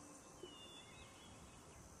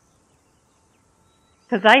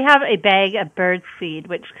 Because I have a bag of bird seed,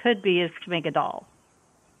 which could be used to make a doll.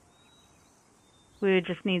 We would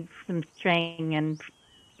just need some string and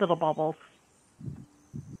little bubbles.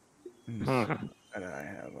 What do I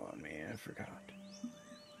have on me? I forgot.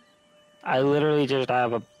 I literally just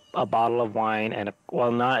have a bottle of wine and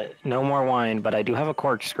no more wine, but I do have a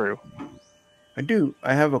corkscrew. I do.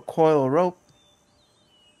 I have a coil of rope.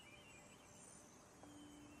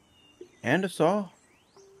 And a saw.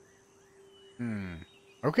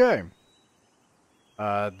 Okay.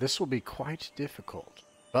 This will be quite difficult,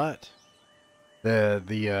 but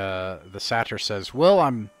the satyr says, "Well,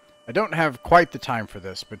 I don't have quite the time for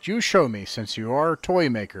this, but you show me, since you are toy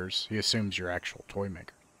makers." He assumes you're actual toy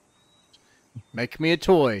maker. "Make me a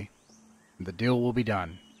toy, and the deal will be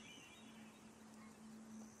done."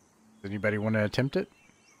 Does anybody want to attempt it?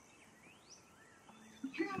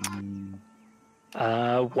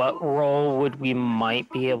 What role would we might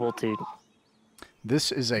be able to?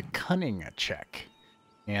 This is a cunning check,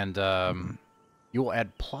 and you will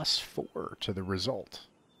add +4 to the result,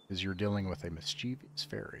 as you're dealing with a mischievous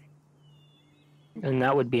fairy. And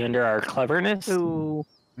that would be under our cleverness. Ooh.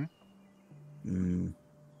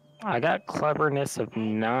 I got cleverness of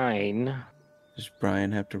 9. Does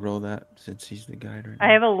Brian have to roll that since he's the guide right now?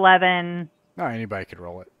 I have 11, No, anybody could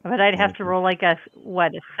roll it. but I'd have to roll like a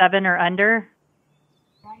 7 or under?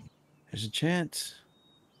 There's a chance.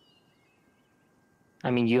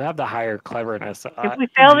 I mean, you have the higher cleverness. If we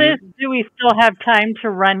fail this, do we still have time to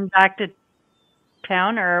run back to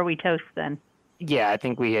town, or are we toast then? Yeah, I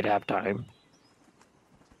think we'd have time.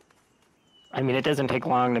 I mean, it doesn't take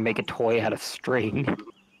long to make a toy out of string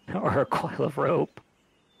or a coil of rope.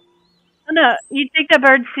 No, you take the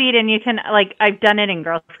bird seed and you can, like, I've done it in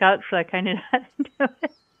Girl Scouts, so I kind of know how to do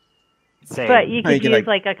it. Same. But you could you can, use,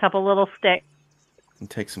 like, a couple little sticks. And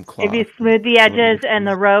take some cloth. If you smooth the edges and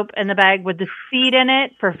the rope and the bag with the seed in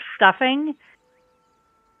it for stuffing,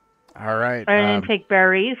 All right. and then take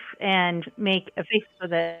berries and make a face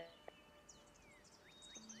with it.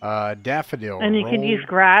 Daffodil. And you can use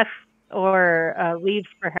grass or leaves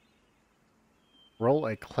for Roll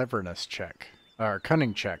a cleverness check. Or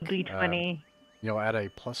cunning check. D20. You'll add a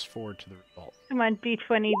 +4 to the result. Come on,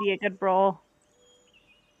 D20, be a good roll.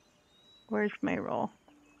 Where's my roll?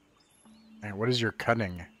 And what is your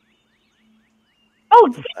cunning?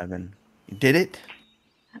 Oh, 11. You did it?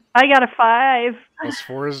 I got a 5.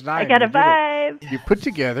 +4 is 9. I got You a did it. 5. You put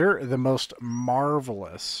together the most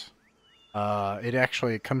marvelous.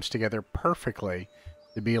 It comes together perfectly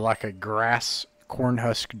to be like a grass corn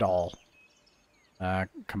husk doll,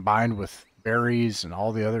 combined with berries and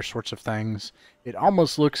all the other sorts of things. It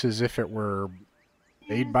almost looks as if it were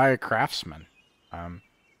made by a craftsman.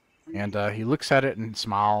 And he looks at it and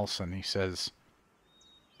smiles, and he says,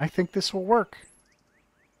 "I think this will work."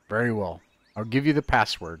 "Very well. I'll give you the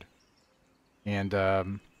password."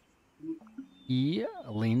 And he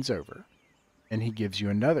leans over, and he gives you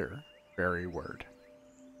another fairy word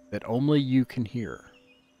that only you can hear,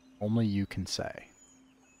 only you can say.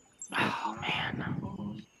 Oh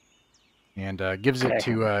man. And gives it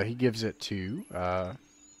to he gives it to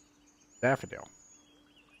Daffodil.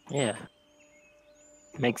 Yeah.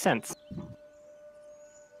 Makes sense.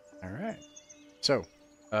 All right. So,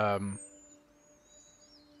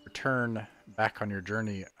 return back on your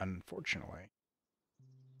journey. Unfortunately,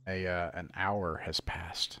 an hour has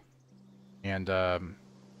passed, and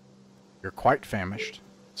you're quite famished.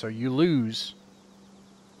 So you lose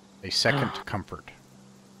a second comfort.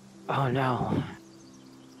 Oh no.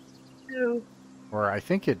 Or I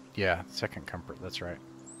think second comfort. That's right.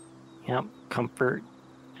 Yep. Comfort.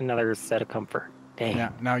 Another set of comfort.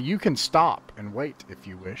 Dang. Now you can stop and wait if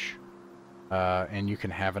you wish, and you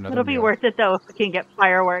can have another. It'll be meal. worth it, though, if we can get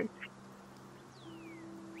fireworks.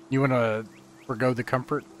 You want to forgo the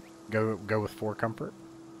comfort? Go with 4 comfort.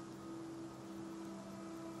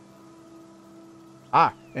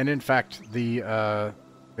 And in fact, the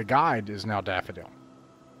guide is now Daffodil.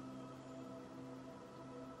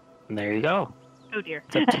 There you go. Oh dear.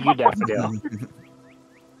 It's up to you, Daffodil.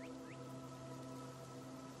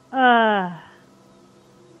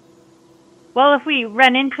 Well, if we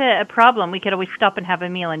run into a problem, we could always stop and have a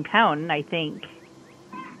meal in town, I think.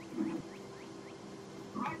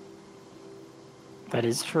 That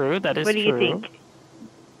is true. That is true. What do you think?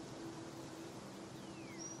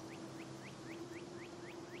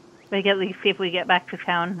 Like, at least see if we get back to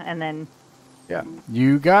town, and then... Yeah,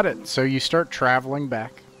 you got it. So you start traveling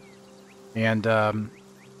back. And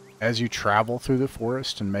as you travel through the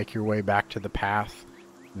forest and make your way back to the path,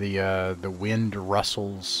 the wind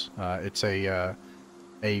rustles. It's a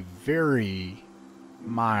very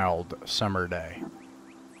mild summer day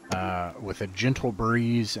with a gentle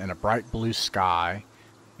breeze and a bright blue sky,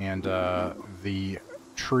 and the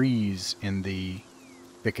trees in the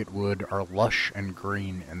thicket wood are lush and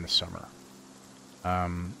green in the summer.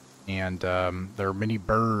 And there are many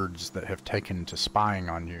birds that have taken to spying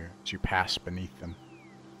on you as you pass beneath them.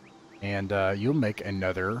 And you'll make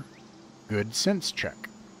another good sense check.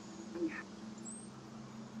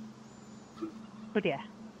 Oh yeah.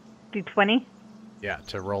 Do 20? Yeah,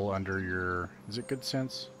 to roll under your... Is it good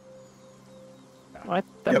sense? What?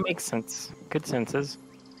 That makes sense. Good senses.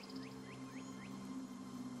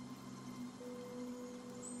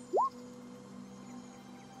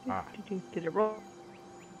 Did it roll?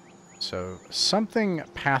 So something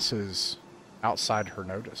passes outside her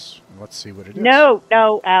notice. Let's see what it is. No,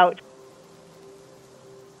 out.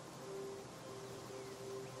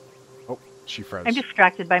 Oh, she froze. I'm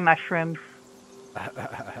distracted by mushrooms.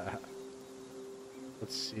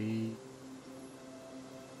 Let's see.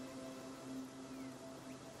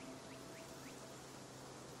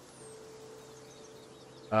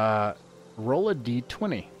 Roll a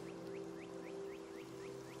d20.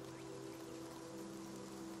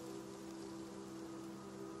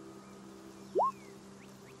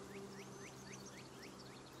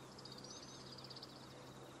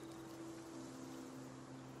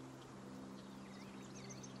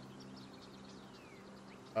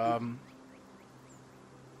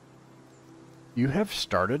 You have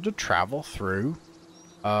started to travel through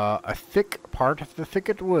a thick part of the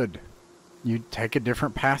thicket wood. You take a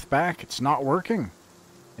different path back. It's not working.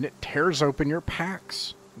 And it tears open your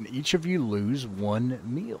packs. And each of you lose one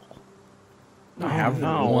meal. You have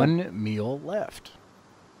one meal left.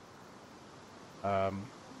 So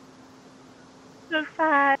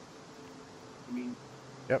sad.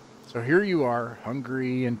 Yep. So here you are,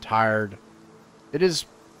 hungry and tired. It's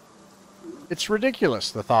ridiculous,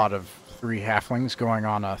 the thought of 3 halflings going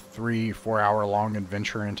on a 3-4 hour long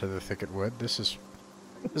adventure into the thicket wood. This is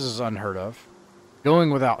unheard of.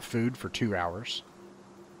 Going without food for 2 hours.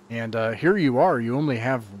 And here you are, you only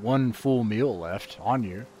have one full meal left on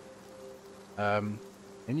you. And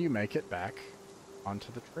you make it back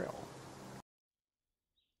onto the trail.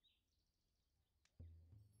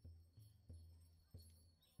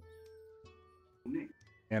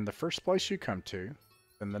 And the first place you come to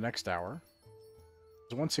in the next hour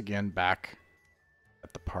is once again back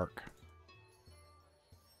at the park.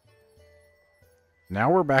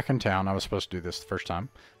 Now we're back in town. I was supposed to do this the first time.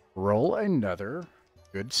 Roll another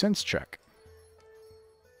good sense check.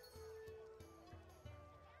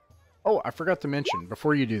 Oh, I forgot to mention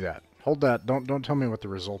before you do that. Hold that. Don't tell me what the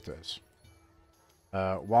result is.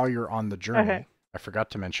 While you're on the journey, Okay. I forgot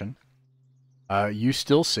to mention. You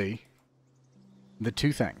still see the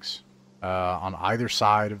two things on either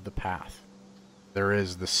side of the path. There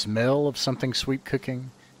is the smell of something sweet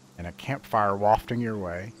cooking and a campfire wafting your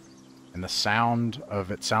way. And the sound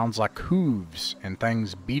of it sounds like hooves and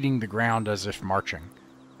things beating the ground as if marching,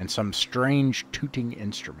 and some strange tooting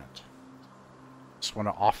instrument. Just want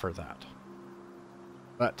to offer that.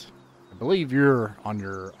 But I believe you're on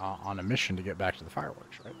on a mission to get back to the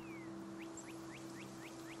fireworks, right?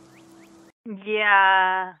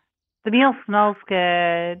 Yeah. The meal smells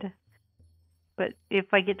good. But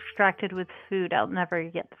if I get distracted with food, I'll never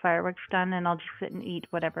get the fireworks done, and I'll just sit and eat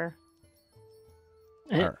whatever.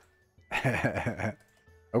 Sure.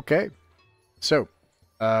 Okay. So,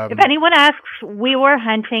 If anyone asks, we were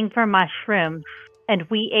hunting for mushrooms, and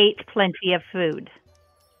we ate plenty of food.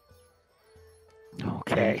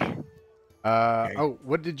 Okay. oh,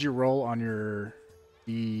 what did you roll on your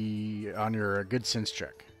good sense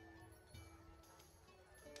check?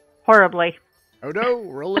 Horribly. Oh no,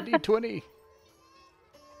 roll a d20.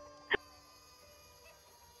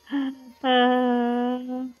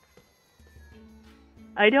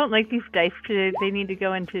 I don't like these dice today. They need to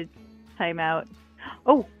go into timeout.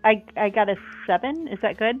 Oh, I got a 7. Is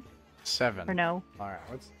that good? 7. Or no? All right,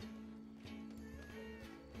 let's...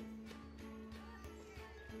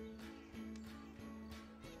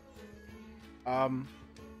 A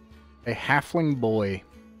halfling boy.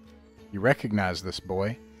 You recognize this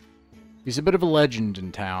boy. He's a bit of a legend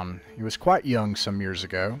in town. He was quite young some years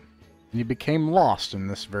ago, and he became lost in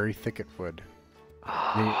this very thicket wood.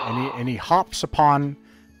 And he hops upon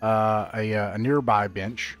a nearby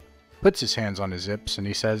bench, puts his hands on his zips, and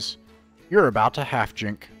he says, "You're about to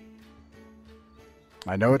halfjink.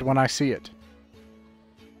 I know it when I see it."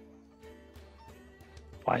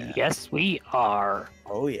 Why, yes, we are.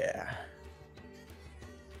 Oh, yeah.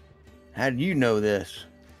 How do you know this?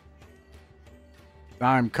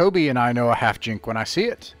 I'm Kobe, and I know a halfjink when I see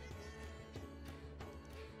it.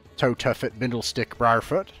 Toe Tuffet Bindlestick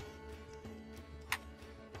Briarfoot.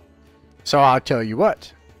 So I'll tell you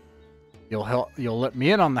what. You'll let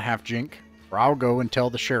me in on the halfjink, or I'll go and tell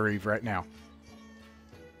the sheriff right now.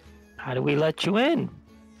 How do we let you in?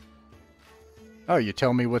 Oh, you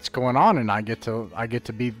tell me what's going on, and I get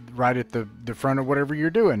to be right at the front of whatever you're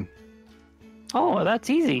doing. Oh, that's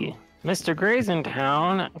easy. Mr. Gray's in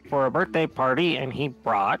town for a birthday party, and he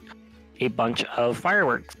brought a bunch of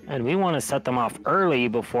fireworks. And we want to set them off early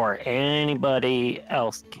before anybody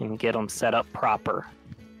else can get them set up proper.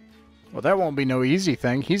 Well, that won't be no easy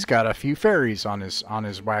thing. He's got a few fairies on his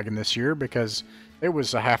wagon this year because there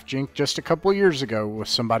was a halfjink just a couple of years ago with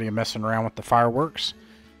somebody messing around with the fireworks.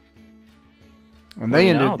 And they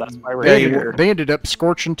ended up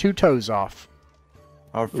scorching 2 toes off.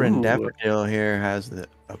 Our friend Ooh. Daffodil here has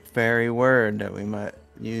a fairy word that we might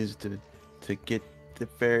use to get the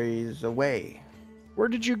fairies away. Where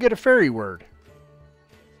did you get a fairy word?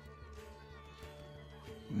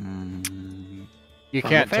 You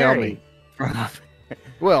can't tell me.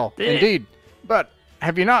 Well, indeed. But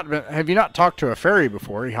have you not talked to a fairy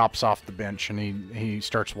before? He hops off the bench and he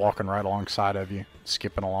starts walking right alongside of you,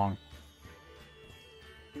 skipping along.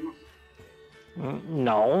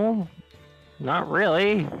 No, not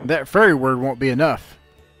really. That fairy word won't be enough.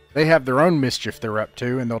 They have their own mischief they're up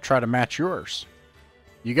to, and they'll try to match yours.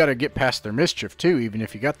 You got to get past their mischief, too, even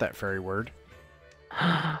if you got that fairy word.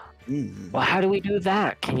 Well, how do we do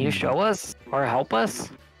that? Can you show us or help us?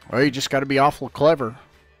 Well, you just got to be awful clever.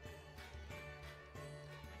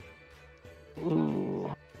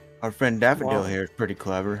 Ooh. Our friend Daffodil Wow. here is pretty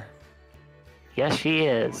clever. Yes, she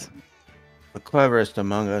is. The cleverest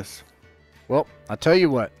among us. Well, I tell you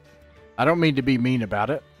what. I don't mean to be mean about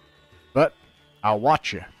it, but I'll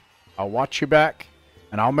watch you. I'll watch you back,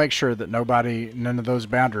 and I'll make sure that none of those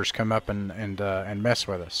bounders come up and mess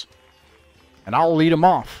with us. And I'll lead them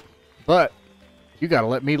off, but you got to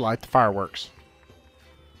let me light the fireworks.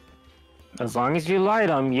 As long as you light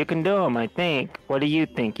them, you can do them, I think. What do you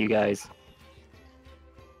think, you guys?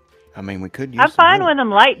 I mean, we could use I'm some fine help. with them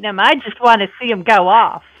lighting them. I just want to see them go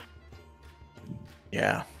off.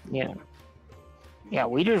 Yeah. Yeah. Yeah,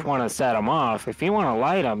 we just want to set them off. If you want to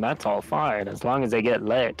light them, that's all fine, as long as they get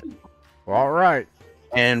lit. Well, all right.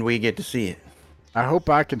 And we get to see it. I hope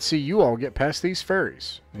I can see you all get past these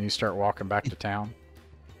fairies. And you start walking back to town.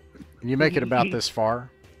 And you make it about this far,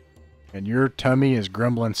 and your tummy is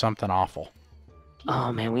grumbling something awful.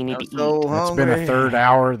 Oh, man, we need to eat. So It's been a hungry. third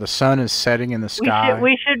hour. The sun is setting in the sky.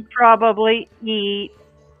 We should probably eat.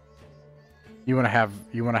 You want to have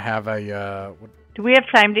a Do we have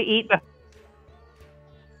time to eat?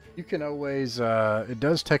 you can always it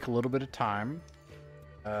does take a little bit of time.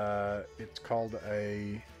 It's called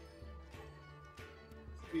a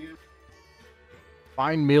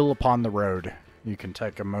fine meal upon the road. You can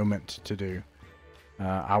take a moment to do.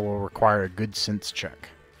 I will require a good sense check,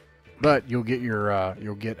 but you'll get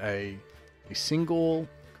a single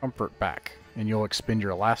comfort back, and you'll expend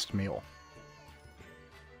your last meal.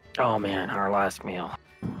 Oh, man, our last meal.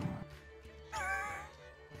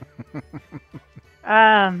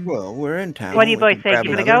 Well, we're in town. What do you We boys can say? grab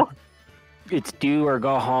Give it a another. go? It's do or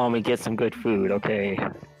go home and get some good food, okay?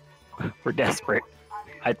 We're desperate.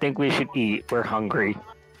 I think we should eat. We're hungry.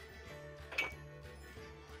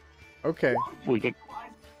 Okay. We could...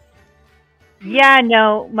 Yeah,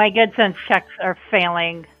 no, my good sense checks are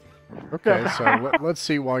failing. Okay, so let's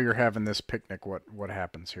see while you're having this picnic what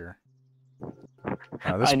happens here. This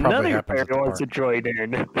probably Another happens player at wants the to join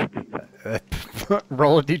in. park.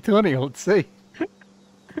 Roll a d20, let's see.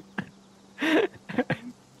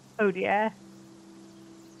 Oh dear.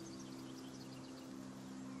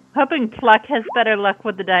 Hoping Pluck has better luck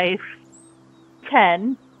with the dice.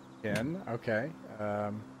 10. 10, okay.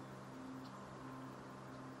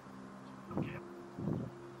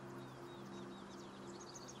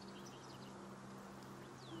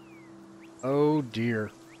 Oh dear.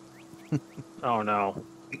 Oh, no.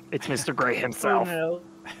 It's Mr. Gray himself. Oh, no.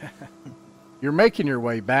 You're making your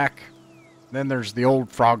way back. Then there's the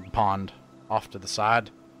old frog pond off to the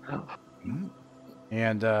side.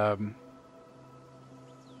 And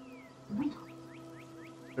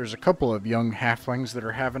there's a couple of young halflings that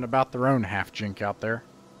are having about their own half-jink out there.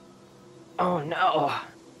 Oh no.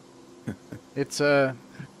 It's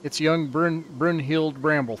young Brunhild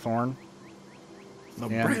Bramblethorn. The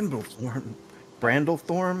And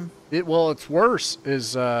Brandlethorn? it's worse.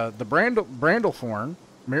 Is the Brandlethorn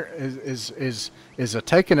is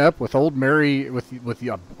taken up with old Mary with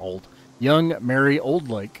the young Mary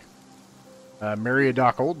Oldlake,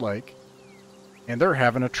 Mariodoc Oldlake, and they're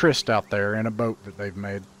having a tryst out there in a boat that they've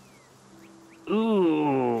made.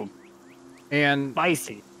 Ooh. And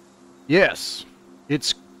Spicy. yes,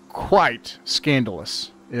 it's quite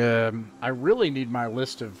scandalous. I really need my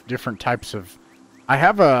list of different types of. I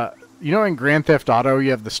have in Grand Theft Auto,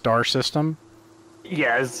 you have the star system.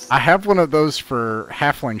 Yes. I have one of those for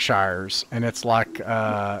Halfling Shires, and it's like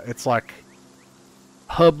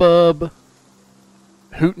Hubbub,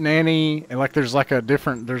 Hootenanny, and like there's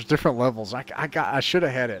different levels. I should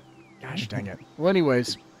have had it. Gosh dang it. Well,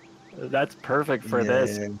 anyways, That's perfect for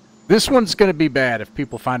this. this one's gonna be bad if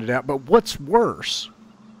people find it out. But what's worse?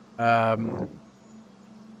 Let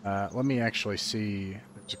me actually see.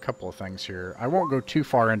 There's a couple of things here. I won't go too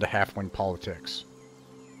far into halfling politics.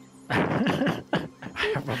 I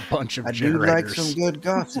have a bunch of I do generators. like some good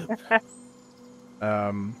gossip.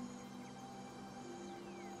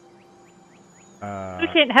 We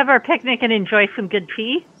can't have our picnic and enjoy some good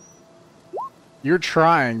tea. You're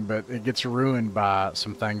trying, but it gets ruined by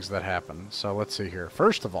some things that happen. So let's see here.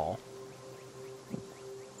 First of all,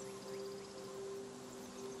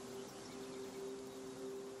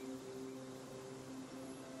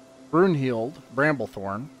 Brunhild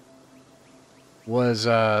Bramblethorn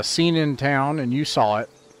was seen in town, and you saw it.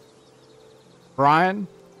 Brian,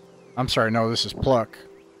 I'm sorry, no, this is Pluck.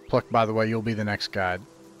 Pluck, by the way, you'll be the next guide.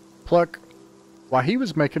 Pluck, while he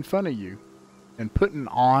was making fun of you and putting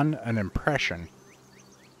on an impression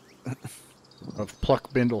of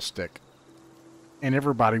Pluck Bindlestick, and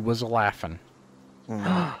everybody was laughing.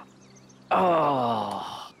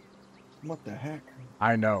 Oh. What the heck?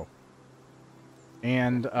 I know.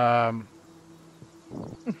 And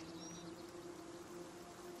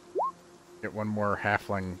get one more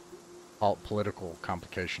halfling political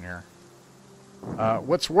complication here.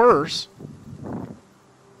 What's worse?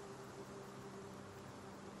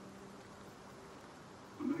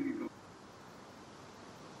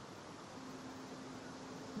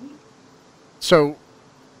 So,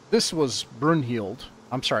 this was Brunhild.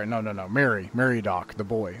 I'm sorry, no. Mariodoc, the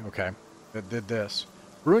boy, okay, that did this.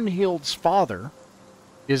 Brunhild's father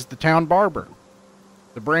is the town barber.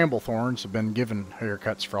 The Bramblethorns have been given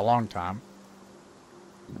haircuts for a long time.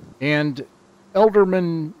 And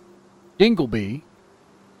Elderman Dingleby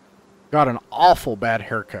got an awful bad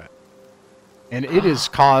haircut. And it has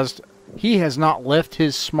caused... He has not left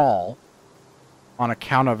his small on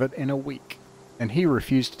account of it in a week. And he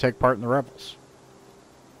refused to take part in the revels.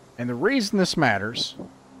 And the reason this matters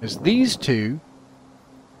is these two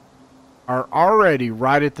are already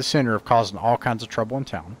right at the center of causing all kinds of trouble in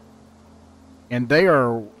town. And they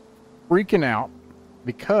are freaking out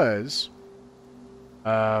because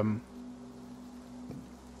they're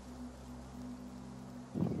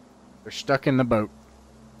stuck in the boat.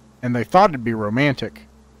 And they thought it'd be romantic,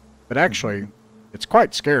 but actually it's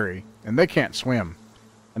quite scary, and they can't swim.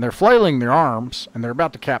 And they're flailing their arms, and they're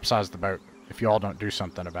about to capsize the boat if you all don't do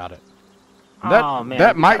something about it.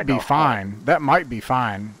 That might be fine. That might be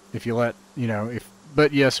fine if you let,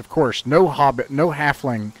 but yes, of course, no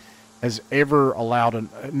halfling has ever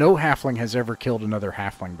no halfling has ever killed another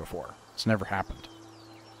halfling before. It's never happened.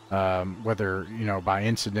 Whether, by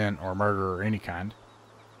incident or murder or any kind.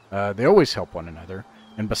 They always help one another.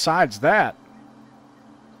 And besides that,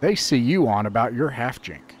 they see you on about your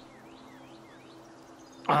half-jink.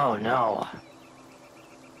 Oh no.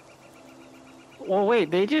 Well, wait,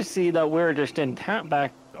 they just see that we're just in town,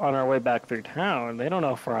 back on our way back through town. They don't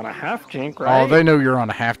know if we're on a half-jink, right? Oh, they know you're on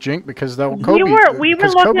a half-jink because they'll We were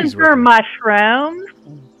looking for mushrooms.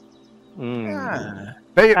 Yeah.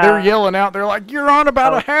 They're yelling out. They're like, "You're on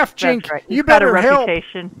about a half-jink. Right. You better help.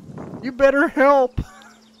 Reputation. You better help."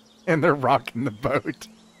 And they're rocking the boat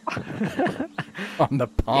on the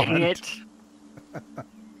pond. Dang it.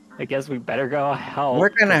 I guess we better go help. We're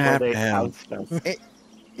gonna before have they to help. oust us.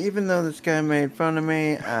 Even though this guy made fun of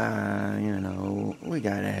me, we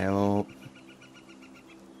gotta help.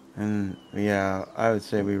 And yeah, I would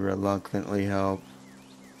say we reluctantly help.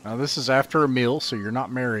 Now this is after a meal, so you're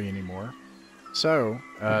not merry anymore. So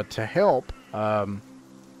to help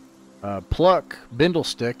Pluck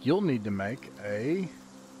Bindlestick, you'll need to make a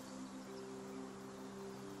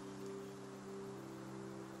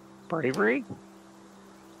Bravery?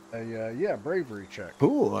 Yeah, bravery check.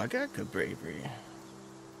 Ooh, I got good bravery.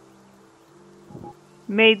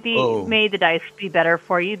 May Oh. the dice be better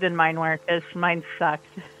for you than mine were, because mine sucked.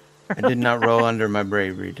 I did not roll under my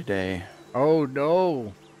bravery today. Oh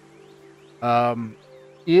no.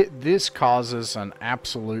 This causes an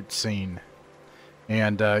absolute scene,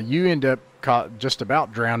 and you end up just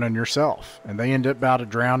about drowning yourself, and they end up about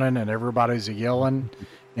drowning, and everybody's yelling,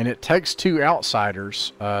 and it takes two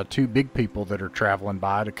outsiders, two big people that are traveling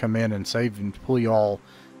by, to come in and save and pull you all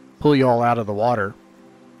out of the water.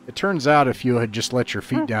 It turns out if you had just let your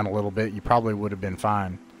feet down a little bit, you probably would have been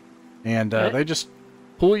fine. And they just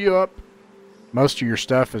pull you up. Most of your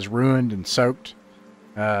stuff is ruined and soaked.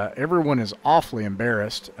 Everyone is awfully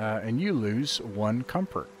embarrassed, and you lose 1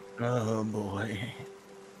 comfort. Oh boy.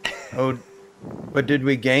 Oh, but did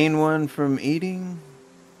we gain 1 from eating?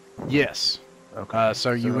 Yes. Okay.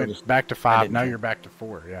 So you went back to 5. Now you're back to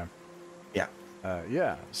 4. Yeah. Yeah.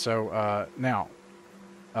 Yeah. So now,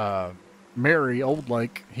 Mary Old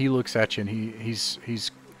Lake, he looks at you, and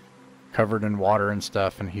he's covered in water and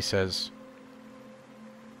stuff, and he says,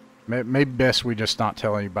 "Maybe best we just not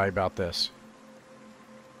tell anybody about this."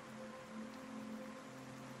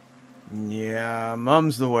 Yeah,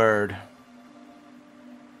 mum's the word.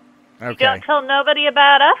 Okay. You don't tell nobody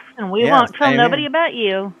about us, and we won't tell amen. nobody about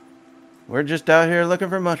you. We're just out here looking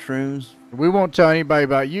for mushrooms. We won't tell anybody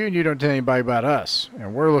about you, and you don't tell anybody about us.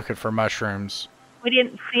 And we're looking for mushrooms. We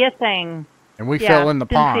didn't see a thing. And we fell in the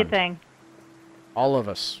pond. Didn't see a thing. All of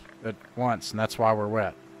us at once, and that's why we're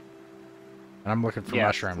wet. And I'm looking for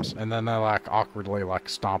mushrooms. And then they like awkwardly like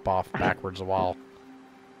stomp off backwards a while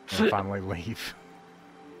and finally leave.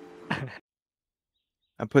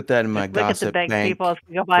 I put that in my Look at the gossip big bank people as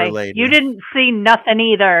we go by. for later. You didn't see nothing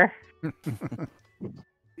either.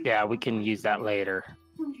 Yeah, we can use that later.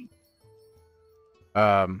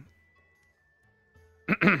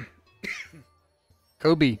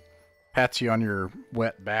 Kobe pats you on your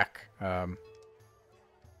wet back,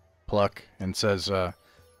 Pluck, and says,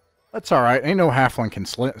 "That's all right. Ain't no halfling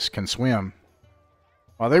can swim.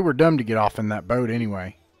 Well, they were dumb to get off in that boat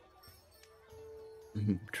anyway."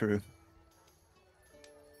 True.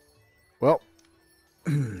 Well,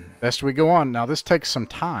 best we go on. Now, this takes some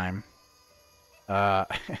time.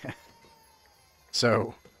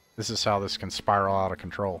 So, this is how this can spiral out of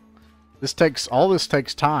control. All this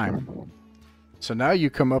takes time. So now you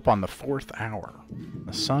come up on the 4th hour.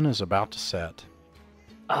 The sun is about to set.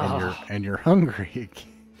 And you're hungry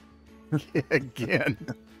again.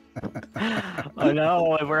 Oh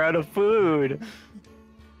no, we're out of food.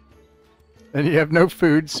 And you have no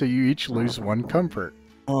food, so you each lose 1 comfort.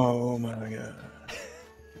 Oh my god.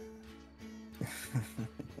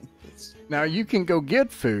 Now you can go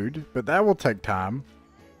get food, but that will take time.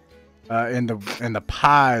 And the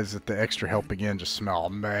pies at the extra help again just smell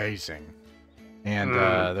amazing. And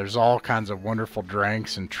there's all kinds of wonderful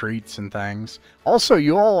drinks and treats and things. Also,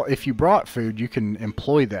 if you brought food, you can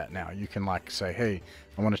employ that now. You can like say, "Hey,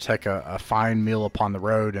 I want to take a fine meal upon the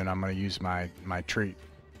road, and I'm going to use my treat."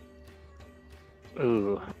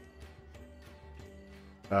 Ooh.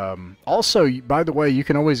 Also, by the way, you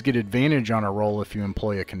can always get advantage on a roll if you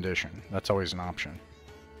employ a condition. That's always an option.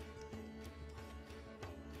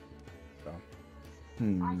 So.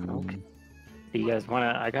 Do you guys want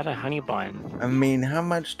to... I got a honey bun. I mean, how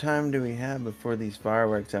much time do we have before these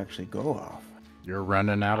fireworks actually go off? You're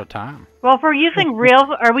running out of time. Well, if we're using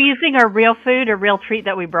are we using our real food or real treat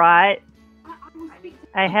that we brought?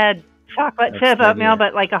 I had chocolate chip oatmeal,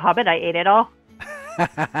 but like a hobbit, I ate it all.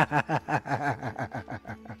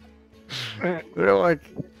 They're like,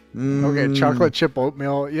 okay, chocolate chip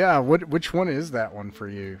oatmeal. Yeah, which one is that one for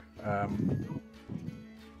you? That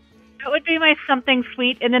would be my something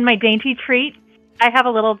sweet, and then my dainty treat. I have a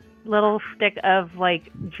little stick of like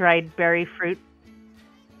dried berry fruit.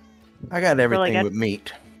 I got everything really with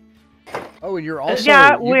meat. Oh, and you're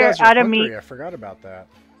also we're you guys are out of hungry. meat. I forgot about that.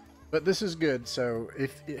 But this is good. So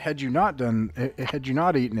had you not eaten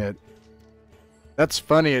it, that's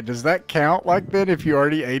funny. Does that count like that? If you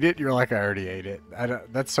already ate it, you're like, I already ate it.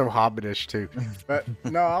 That's so hobbitish too. But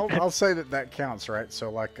no, I'll say that counts, right?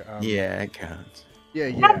 So like, yeah, it counts.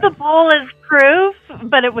 Yeah. The bowl is proof,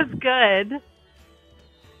 but it was good.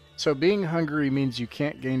 So being hungry means you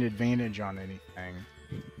can't gain advantage on anything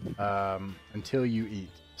until you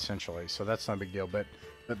eat, essentially. So that's not a big deal. But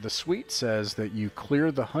the sweet says that you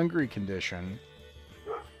clear the hungry condition,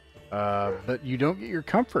 but you don't get your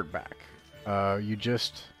comfort back. You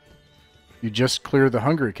just clear the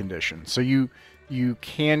hungry condition. So you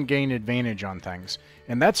can gain advantage on things.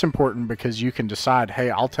 And that's important because you can decide,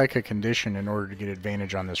 hey, I'll take a condition in order to get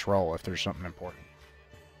advantage on this roll if there's something important.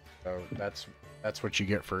 So that's what you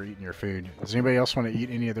get for eating your food. Does anybody else want to eat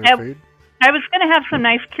any of their food? I was going to have some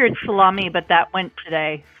nice cured salami, but that went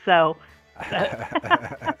today, so...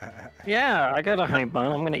 Yeah, I got a honey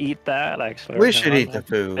bun. I'm gonna eat that actually. We should eat the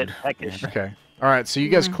food. Bit peckish. Okay. All right. So you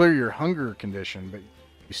guys clear your hunger condition, but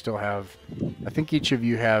you still have. I think each of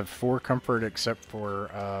you have 4 comfort, except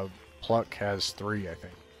for Pluck has 3. I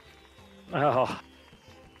think. Oh,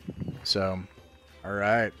 So, all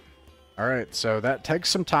right. So that takes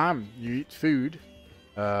some time. You eat food.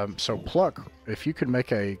 So Pluck, if you could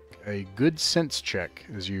make a good sense check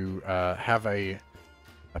as you have a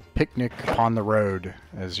picnic upon the road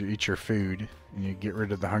as you eat your food and you get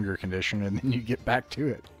rid of the hunger condition and then you get back to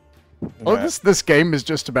it. Oh, this game is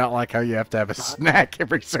just about like how you have to have a snack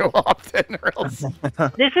every so often or else.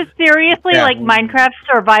 This is seriously like Minecraft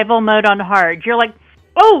survival mode on hard. You're like,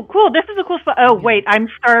 oh, cool, this is a cool spot. Oh, wait, I'm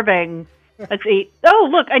starving. Let's eat. Oh,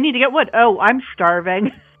 look, I need to get wood. Oh, I'm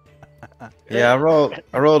starving. Yeah, I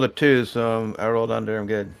rolled a 2, so I rolled under. I'm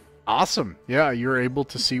good. Awesome. Yeah, you're able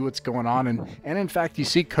to see what's going on, and in fact, you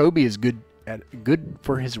see Kobe is good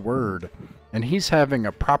for his word, and he's having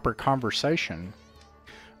a proper conversation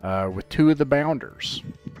with 2 of the bounders,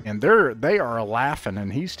 and they are laughing,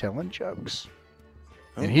 and he's telling jokes,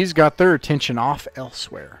 and he's got their attention off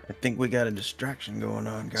elsewhere. I think we got a distraction going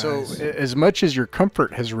on, guys. So, as much as your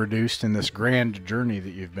comfort has reduced in this grand journey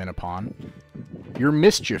that you've been upon, your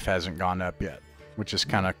mischief hasn't gone up yet, which is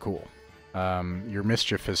kind of cool. Your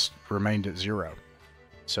mischief has remained at 0.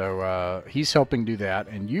 So he's helping do that,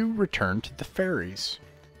 and you return to the fairies,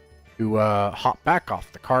 who hop back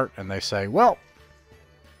off the cart, and they say, well,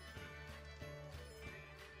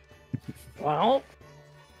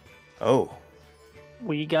 oh,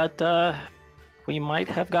 we might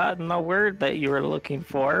have gotten the word that you were looking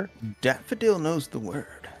for. Daffodil knows the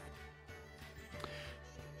word.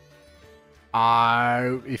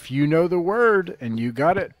 If you know the word and you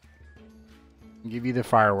got it, I'll give you the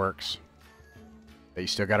fireworks. But you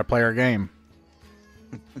still got to play our game.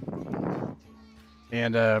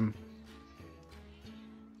 And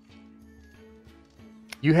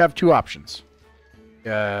you have 2 options.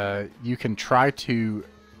 You can try to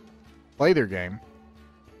play their game,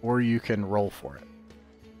 or you can roll for it.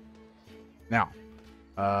 Now,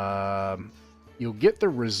 you'll get the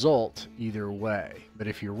result either way, but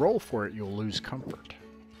if you roll for it, you'll lose comfort.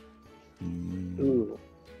 Ooh.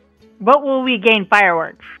 What will we gain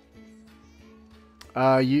fireworks?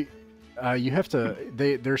 You have to.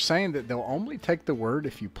 They're saying that they'll only take the word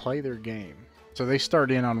if you play their game. So they start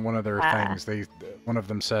in on one of their things. One of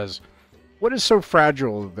them says, "What is so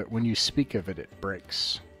fragile that when you speak of it, it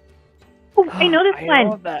breaks?" Oh, I know this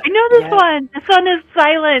one. I know this one. This one is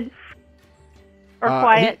silence. Or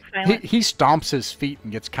quiet silence. He stomps his feet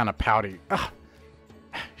and gets kind of pouty. Ugh,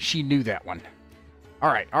 she knew that one. All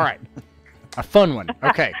right. A fun one.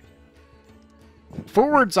 Okay.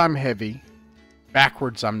 Forwards, I'm heavy.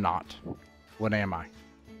 Backwards, I'm not. What am I?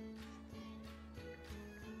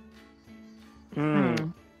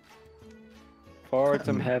 Forwards,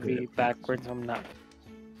 I'm heavy. Backwards, I'm not.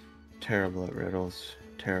 Terrible at riddles.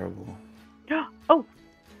 Terrible. Oh.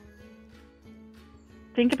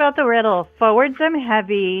 Think about the riddle. Forwards, I'm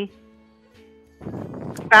heavy.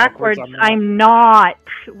 Backwards, I'm not.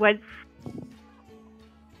 What's...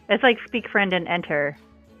 It's like speak friend and enter.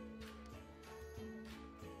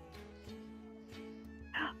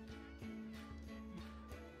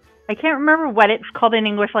 I can't remember what it's called in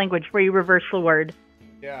English language where you reverse the word.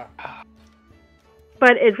 Yeah.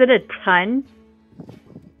 But is it a ton?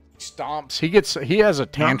 Stomps. He has a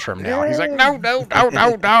tantrum now. He's like, no.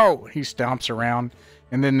 He stomps around,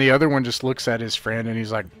 and then the other one just looks at his friend, and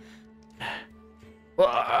he's like, well,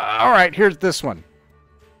 all right, here's this one.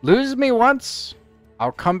 Lose me once,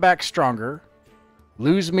 I'll come back stronger.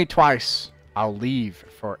 Lose me twice, I'll leave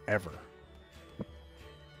forever.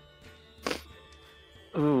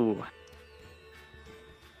 Ooh.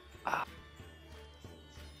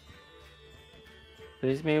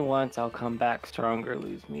 Lose me once, I'll come back stronger.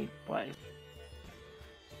 Lose me twice,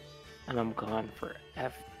 and I'm gone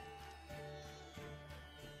forever.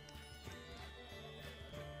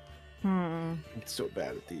 I'm so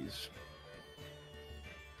bad at these.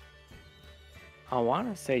 I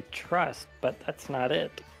want to say trust, but that's not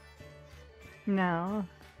it. No.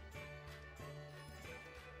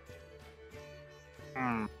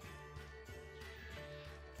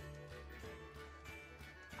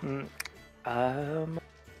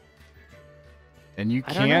 And you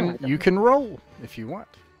can roll if you want.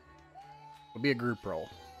 It'll be a group roll,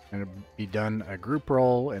 and it'll be done a group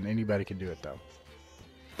roll, and anybody can do it though.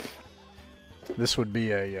 This would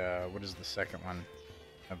be a what is the second one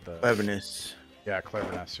of the Cleverness. Yeah,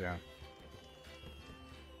 cleverness, yeah.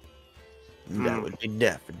 That would be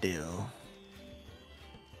daffodil.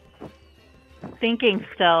 Thinking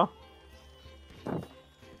still.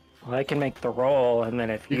 Well, I can make the roll, and then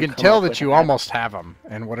if You you can come tell up that with you a- almost have them,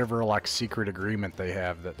 and whatever like secret agreement they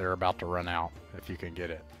have that they're about to run out, if you can get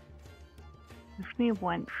it. Just me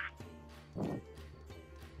once.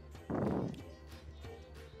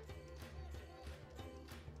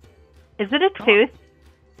 Is it a tooth?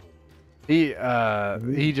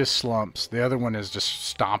 He just slumps. The other one is just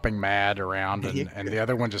stomping mad around, and the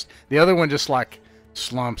other one just like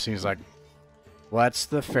slumps. And he's like, "What's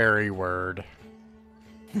the fairy word?"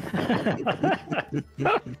 He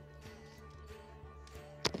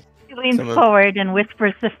leans Some of- forward and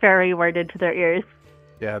whispers the fairy word into their ears.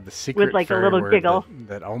 Yeah, the secret like a fairy little word giggle.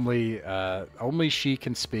 that only she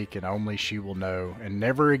can speak and only she will know, and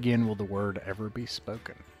never again will the word ever be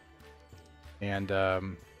spoken. And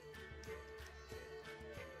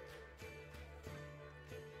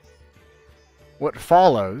what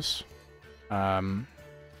follows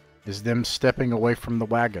is them stepping away from the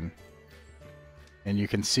wagon, and you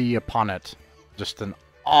can see upon it just an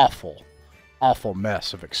awful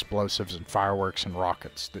mess of explosives and fireworks and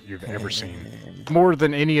rockets that you've ever seen. More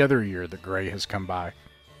than any other year that Gray has come by.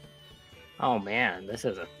 Oh man, this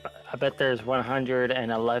is I bet there's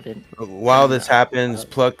 111. While this happens,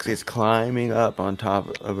 Pluck is climbing up on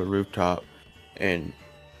top of a rooftop, and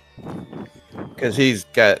because he's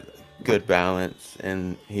got good balance,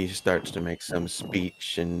 and he starts to make some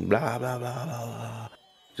speech and blah blah blah blah blah.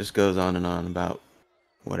 Just goes on and on about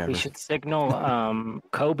whatever. We should signal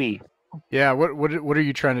Kobe. Yeah, what are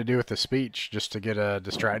you trying to do with the speech? Just to get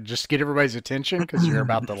just to get everybody's attention because you're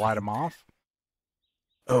about to light them off?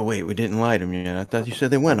 Oh wait, we didn't light him yet. I thought you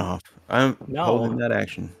said they went off. I'm No. holding that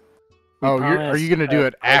action. Oh, are you going to do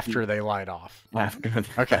it Kobe. after they light off? After.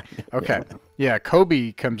 Okay, okay. Yeah,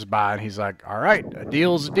 Kobe comes by and he's like, "All right, a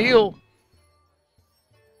deal's a deal."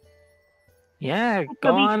 Yeah, go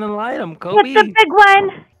Kobe. on and light him, Get Kobe. the big one!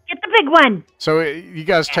 Get the big one! So you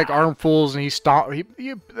guys take armfuls, and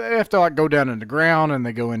they have to like go down in the ground, and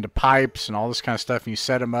they go into pipes and all this kind of stuff, and you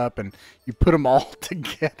set them up, and you put them all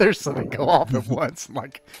together so they go off at once, and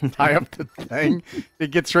like tie up the thing.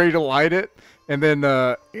 It gets ready to light it, and then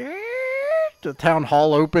the town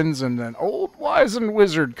hall opens, and then old wizened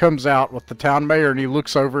wizard comes out with the town mayor, and he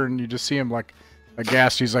looks over, and you just see him like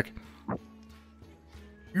aghast. He's like,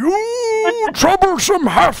 "You troublesome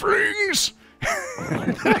halflings!"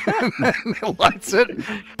 And then it lights it.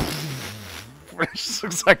 It just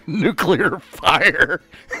looks like nuclear fire.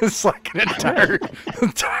 It's like an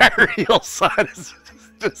entire hillside is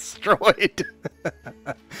destroyed.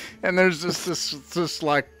 And there's just this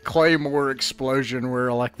like claymore explosion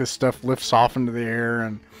where like this stuff lifts off into the air,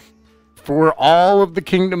 and for all of the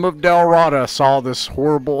kingdom of Dalrata saw this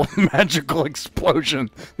horrible magical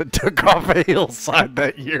explosion that took off a hillside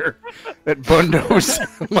that year at Bundo's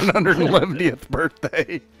 111th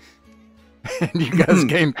birthday. And you guys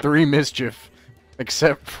gained 3 mischief,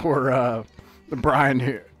 except for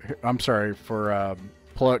Brian, for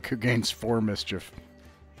Pluck, who gains 4 mischief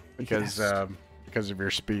because of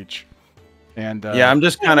your speech. And Yeah, I'm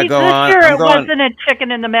just kind of At least going this on. year I'm it going. wasn't a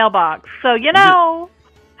chicken in the mailbox, so you know.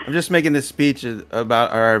 I'm just making this speech about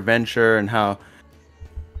our adventure and how,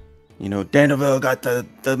 you know, Dandeville got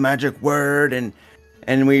the magic word, and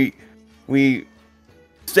we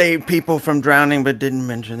saved people from drowning but didn't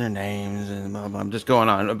mention their names, and blah, blah. I'm just going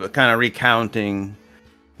on, kind of recounting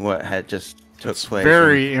what had just took place.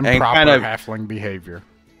 very and improper kind of halfling behavior.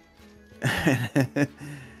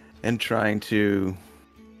 and trying to,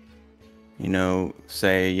 you know,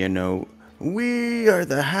 say, you know, we are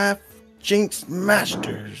the Halfjinks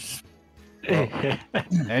masters.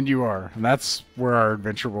 And you are. And that's where our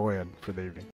adventure will end for the evening.